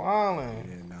blues. Wildin'.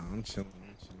 Yeah, nah, I'm chilling.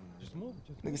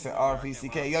 Nigga said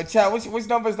RPCK. Yo, chat, which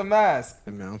number is the mask?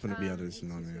 Hey, man, I'm finna be out of this,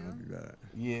 man. I'll be back.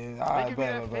 Yeah, alright, Give me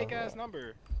that fake ass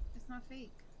number. It's not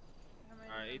fake.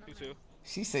 Alright, 822.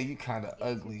 She said you kinda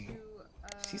ugly.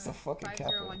 She's a fucking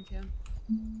capper. 5012.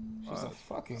 She's a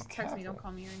fucking Text capper. me, don't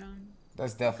call me right now.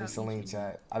 That's definitely Celine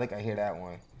chat. I think I hear that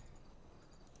one.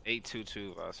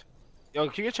 822 us. Yo,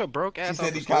 can you get your broke ass? She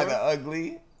said you kinda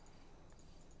ugly.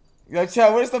 Yo,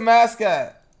 chat, where's the mask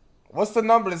at? What's the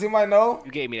number? Does anybody know?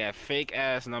 You gave me that fake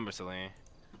ass number, Celine.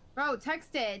 Bro, text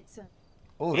it.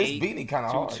 Oh, this beanie kinda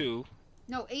hard. 822.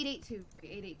 No, 882.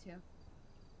 882.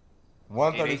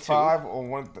 135 or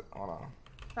one? Hold on.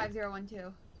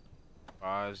 5012.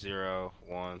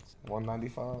 501.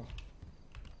 195.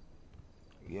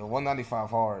 Yeah, 195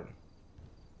 hard.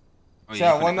 Oh,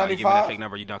 Chat, you 195. give me that fake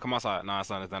number. You done? Come outside. Nah, it's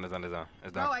done. It's done. It's done. It's done.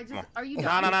 It's done. Bro, I just. Are you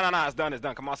Nah, dumb? nah. It's done. It's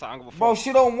done. Come outside. I don't give a fuck. Bro,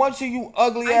 she don't want you, you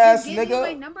ugly I ass just gave you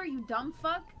my nigga. number, you dumb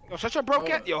fuck. Yo, shut your broke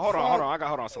ass. Yo, hold on.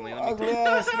 Hold on, Celine. Let me Ugly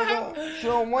ass nigga. She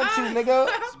don't want you,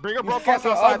 nigga. bring her You broke ass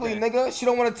fucking outside. ugly, then. nigga. She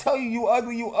don't want to tell you you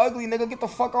ugly, nigga. Get the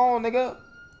fuck on, nigga.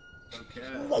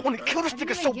 I want to kill this I nigga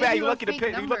didn't so give bad. you You a lucky the fake pit.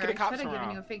 You number. lucky the I cops should have given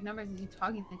you a around. fake number since you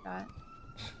talking like that.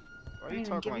 Why I are you didn't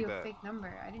even talking give like you a that? fake number.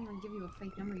 I didn't even give you a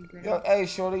fake number, you great. Yo, hey,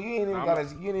 shorty, you ain't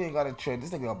even got to trade. This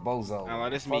nigga a bozo. Nah,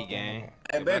 this Fuck me, that gang.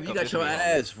 nigga. Hey, baby, you got your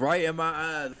ass right in my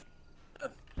eyes.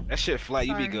 That shit flat.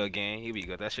 You be Sorry. good, gang. You be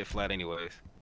good. That shit flat anyways.